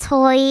 turtle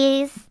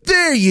toys.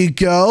 There you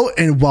go.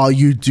 And while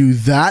you do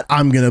that,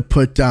 I'm going to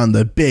put down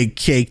the big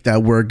cake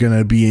that we're going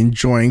to be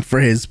enjoying for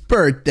his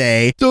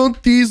birthday.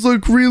 Don't these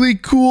look really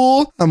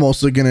cool? I'm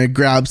also going to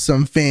grab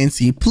some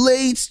fancy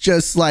plates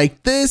just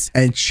like this.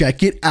 And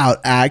check it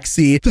out,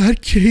 Axie.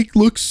 That cake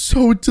looks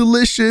so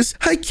delicious.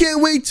 I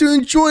can't wait to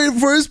enjoy it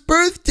for his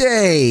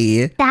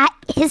birthday. That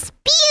is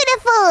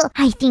beautiful.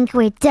 I think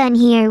we're done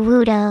here,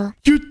 Wudo.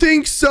 You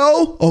think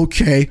so?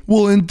 Okay,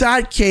 well in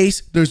that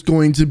case, there's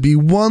going to be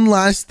one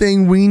last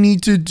thing we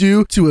need to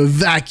do to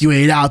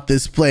evacuate out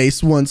this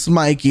place once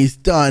Mikey's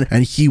done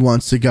and he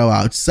wants to go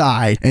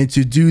outside. And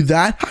to do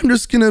that, I'm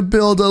just gonna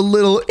build a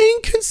little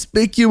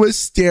inconspicuous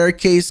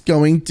staircase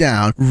going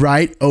down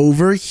right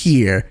over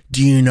here.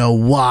 Do you know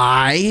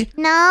why?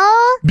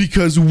 No?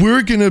 Because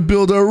we're gonna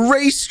build a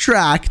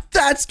racetrack.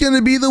 That's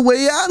gonna be the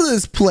way out of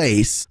this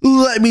place.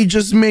 Let me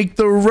just make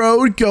the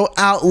road go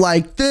out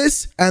like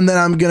this, and then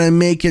I'm gonna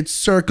make it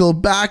circle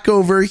back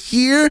over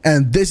here,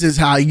 and this is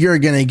how you're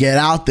gonna get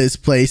out this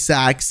place,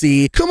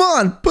 Axie. Come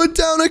on, put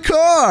down a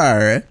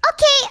car.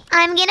 Okay,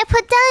 I'm gonna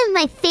put down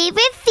my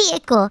favorite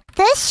vehicle,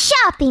 the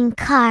shopping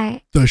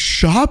cart. The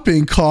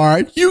shopping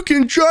cart? You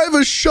can drive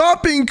a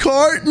shopping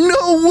cart?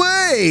 No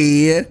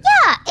way!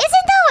 Yeah,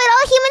 isn't that what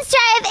all humans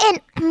drive?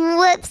 And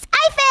whoops,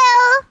 I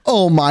fell.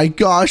 Oh my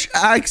gosh,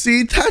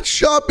 Axie, that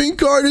shopping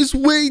cart is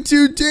way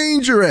too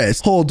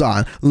dangerous. Hold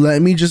on,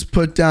 let me just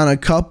put down a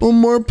couple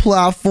more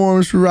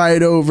platforms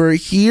right over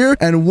here.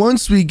 And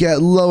once we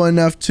get low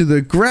enough to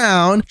the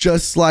ground,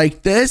 just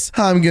like this,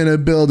 I'm gonna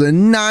build a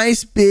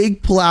nice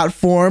big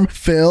platform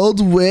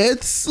filled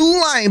with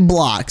slime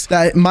blocks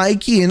that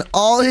Mikey and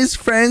all his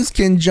friends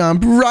can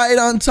jump right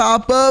on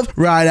top of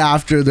right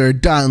after they're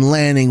done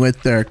landing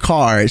with their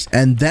cars.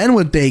 And then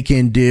what they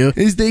can do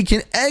is they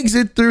can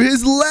exit through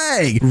his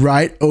leg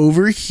right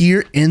over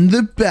here in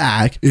the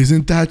back.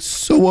 Isn't that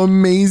so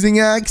amazing,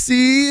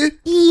 Axie?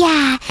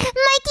 Yeah,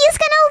 Mikey's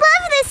gonna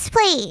love this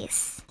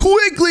place.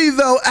 Quickly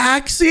though,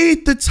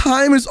 Axie, the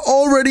time is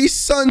already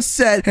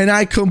sunset and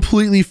I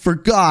completely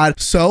forgot.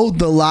 So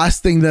the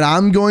last thing that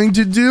I'm going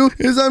to do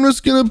is I'm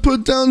just going to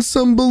put down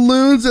some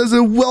balloons as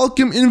a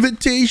welcome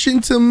invitation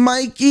to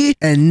Mikey.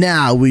 And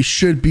now we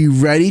should be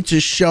ready to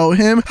show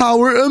him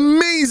our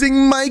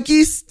amazing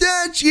Mikey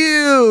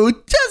statue.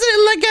 Doesn't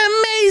it look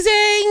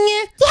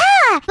amazing?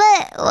 Yeah,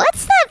 but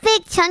what's that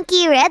big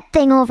chunky red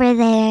thing over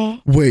there?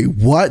 Wait,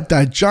 what?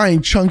 That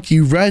giant chunky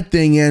red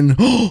thing and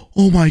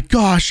oh my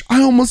gosh,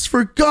 I almost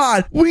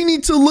forgot. We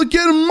need to look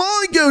at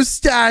Mongo's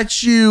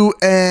statue.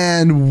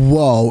 And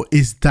whoa,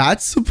 is that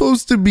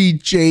supposed to be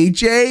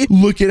JJ?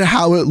 Look at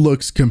how it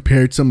looks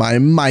compared to my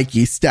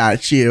Mikey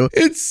statue.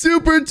 It's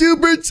super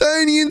duper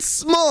tiny and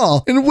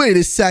small. And wait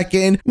a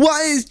second,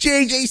 why is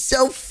JJ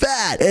so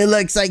fat? It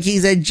looks like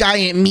he's a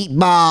giant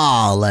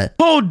meatball.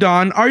 Hold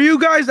on, are you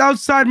guys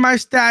outside my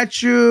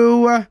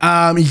statue?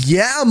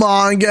 Yeah,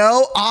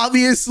 Mongo,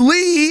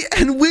 obviously,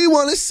 and we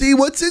want to see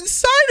what's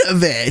inside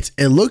of it.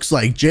 It looks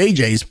like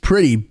JJ's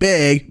pretty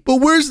big, but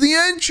where's the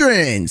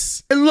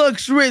entrance? It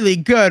looks really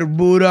good,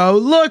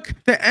 Wudo. Look,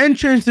 the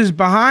entrance is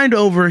behind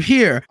over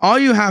here. All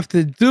you have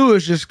to do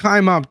is just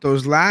climb up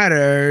those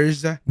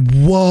ladders.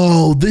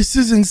 Whoa, this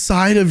is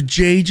inside of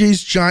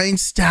JJ's giant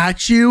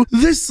statue.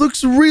 This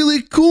looks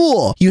really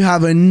cool. You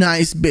have a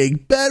nice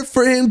big bed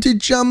for him to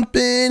jump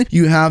in.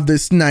 You have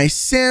this nice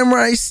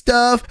samurai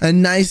stuff, a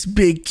nice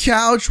big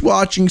couch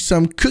watching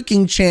some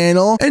cooking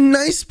channel, and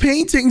nice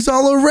paintings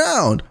all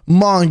around.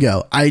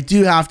 Mongo, I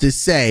do have to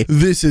say,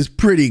 this is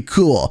pretty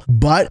cool,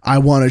 but I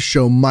want to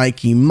show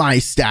Mikey my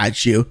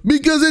statue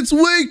because it's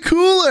way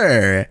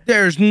cooler.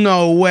 There's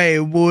no way,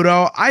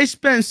 Wudo. I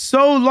spent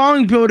so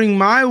long building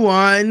my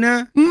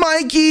one.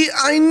 Mikey,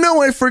 I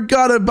know I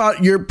forgot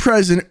about your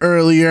present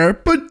earlier,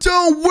 but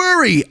don't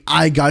worry.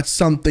 I got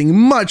something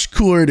much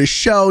cooler to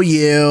show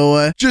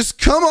you. Just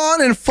come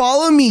on and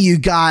follow me, you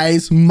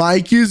guys.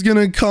 Mikey's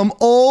gonna come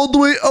all the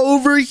way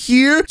over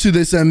here to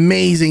this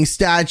amazing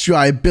statue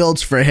I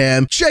built for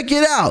him. Check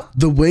it out.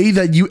 The way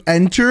that you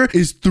enter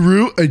is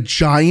through a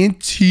giant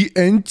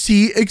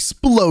TNT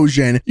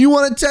explosion. You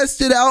want to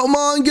test it out,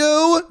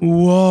 Mongo?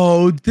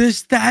 Whoa, this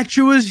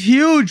statue is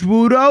huge,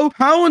 Wudo.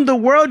 How in the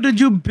world did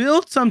you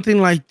build something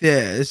like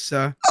this?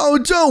 Oh,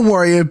 don't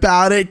worry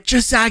about it.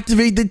 Just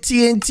activate the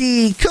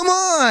TNT. Come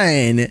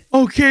on.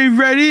 Okay,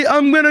 ready?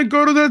 I'm gonna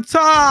go to the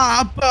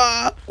top.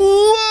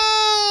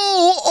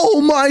 Whoa!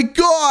 Oh my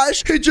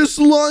gosh! It just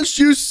launched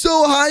you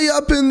so high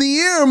up in the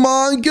air,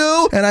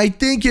 Mongo. And I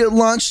think it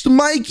launched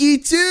Mikey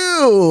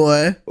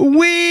too.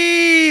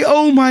 Wee!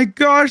 Oh my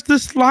gosh, the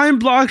slime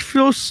blocks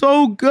feel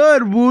so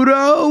good,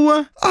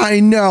 Wudo. I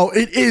know,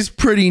 it is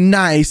pretty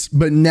nice.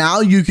 But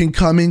now you can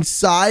come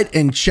inside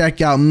and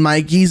check out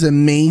Mikey's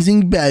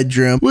amazing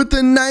bedroom with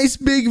a nice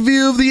big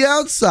view of the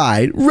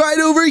outside right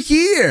over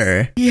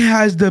here. He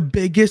has the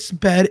biggest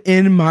bed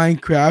in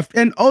Minecraft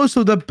and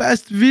also the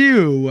best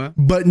view.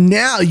 But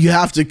now you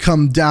have to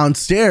come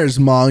downstairs,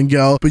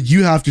 Mongo. But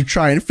you have to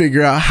try and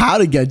figure out how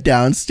to get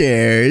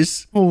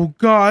downstairs. Oh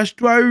gosh,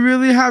 do I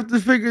really have to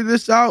figure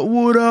this out,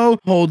 Wudo?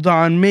 Hold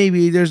on,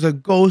 maybe there's a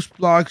ghost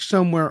block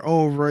somewhere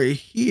over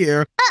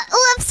here.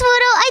 Whoops, Wudo.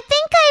 I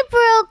think I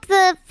broke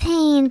the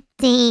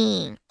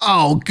painting.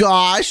 Oh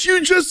gosh,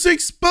 you just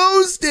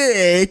exposed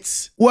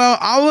it. Well,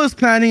 I was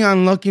planning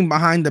on looking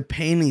behind the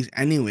paintings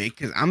anyway,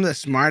 because I'm the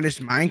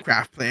smartest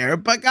Minecraft player.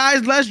 But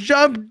guys, let's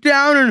jump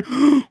down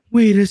and...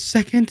 Wait a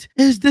second.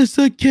 Is this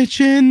a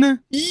kitchen?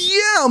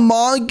 Yeah,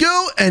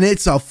 Mongo, and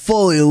it's a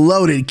fully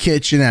loaded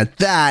kitchen at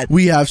that.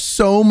 We have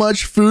so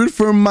much food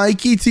for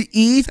Mikey to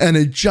eat and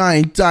a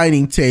giant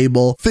dining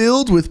table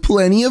filled with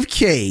plenty of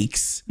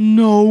cakes.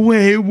 No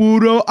way,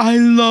 Wudo. I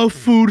love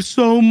food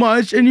so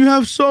much, and you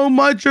have so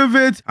much of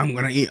it. I'm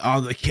gonna eat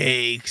all the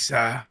cakes.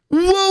 Whoa,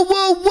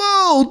 whoa,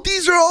 whoa!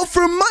 These are all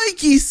for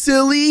Mikey,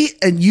 silly,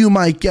 and you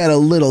might get a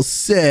little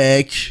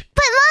sick.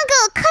 But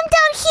Mongo, come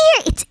down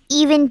here. It's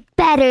even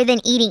better than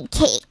eating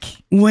cake.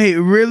 Wait,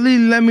 really?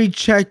 Let me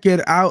check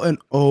it out. And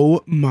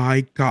oh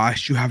my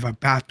gosh, you have a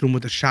bathroom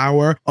with a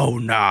shower? Oh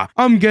nah,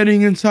 I'm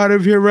getting inside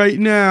of here right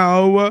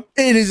now.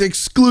 It is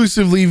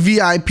exclusively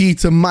VIP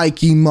to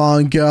Mikey,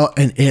 Mongo,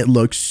 and it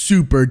looks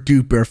super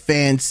duper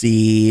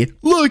fancy.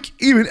 Look,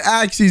 even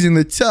Axie's in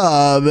the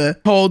tub.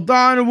 Hold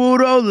on,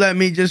 Wudo. Let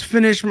me just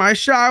finish my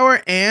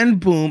shower and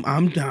boom,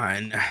 I'm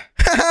done.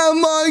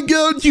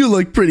 Mongo, you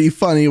look pretty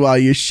funny while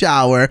you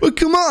shower. But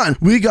come on,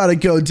 we gotta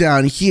go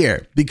down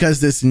here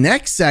because this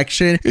next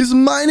section is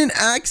mine and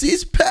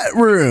Axie's pet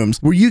rooms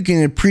where you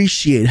can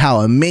appreciate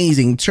how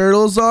amazing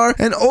turtles are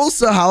and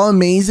also how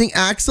amazing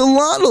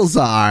axolotls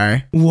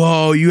are.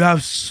 Whoa, you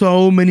have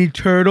so many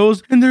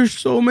turtles and there's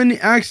so many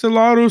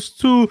axolotls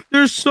too.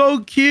 They're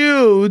so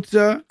cute.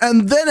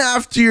 And then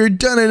after you're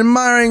done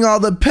admiring all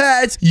the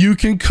pets, you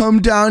can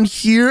come down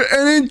here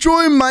and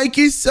enjoy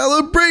Mikey's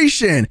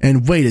celebration.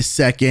 And wait a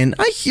second,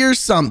 I hear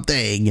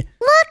something.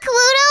 Look,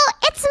 Wudo,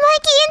 it's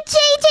Mikey and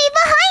JJ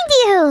behind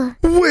you.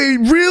 Wait,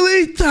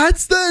 really?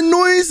 That's that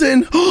noise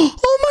and oh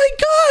my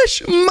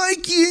gosh,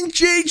 Mikey and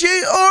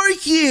JJ are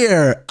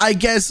here. I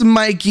guess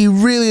Mikey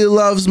really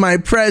loves my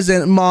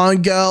present,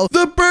 Mongo.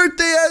 The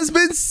birthday has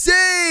been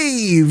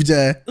saved.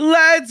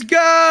 Let's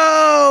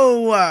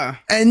go.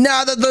 And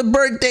now that the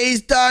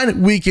birthday's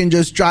done, we can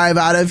just drive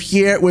out of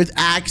here with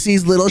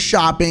Axie's little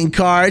shopping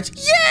cart.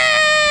 Yay!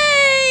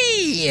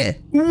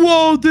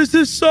 Whoa, this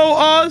is so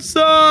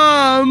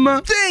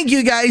awesome. Thank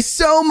you guys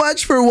so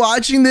much for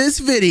watching this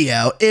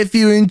video. If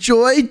you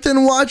enjoyed,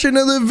 then watch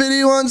another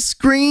video on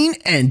screen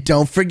and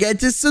don't forget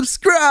to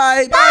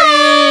subscribe.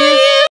 Bye.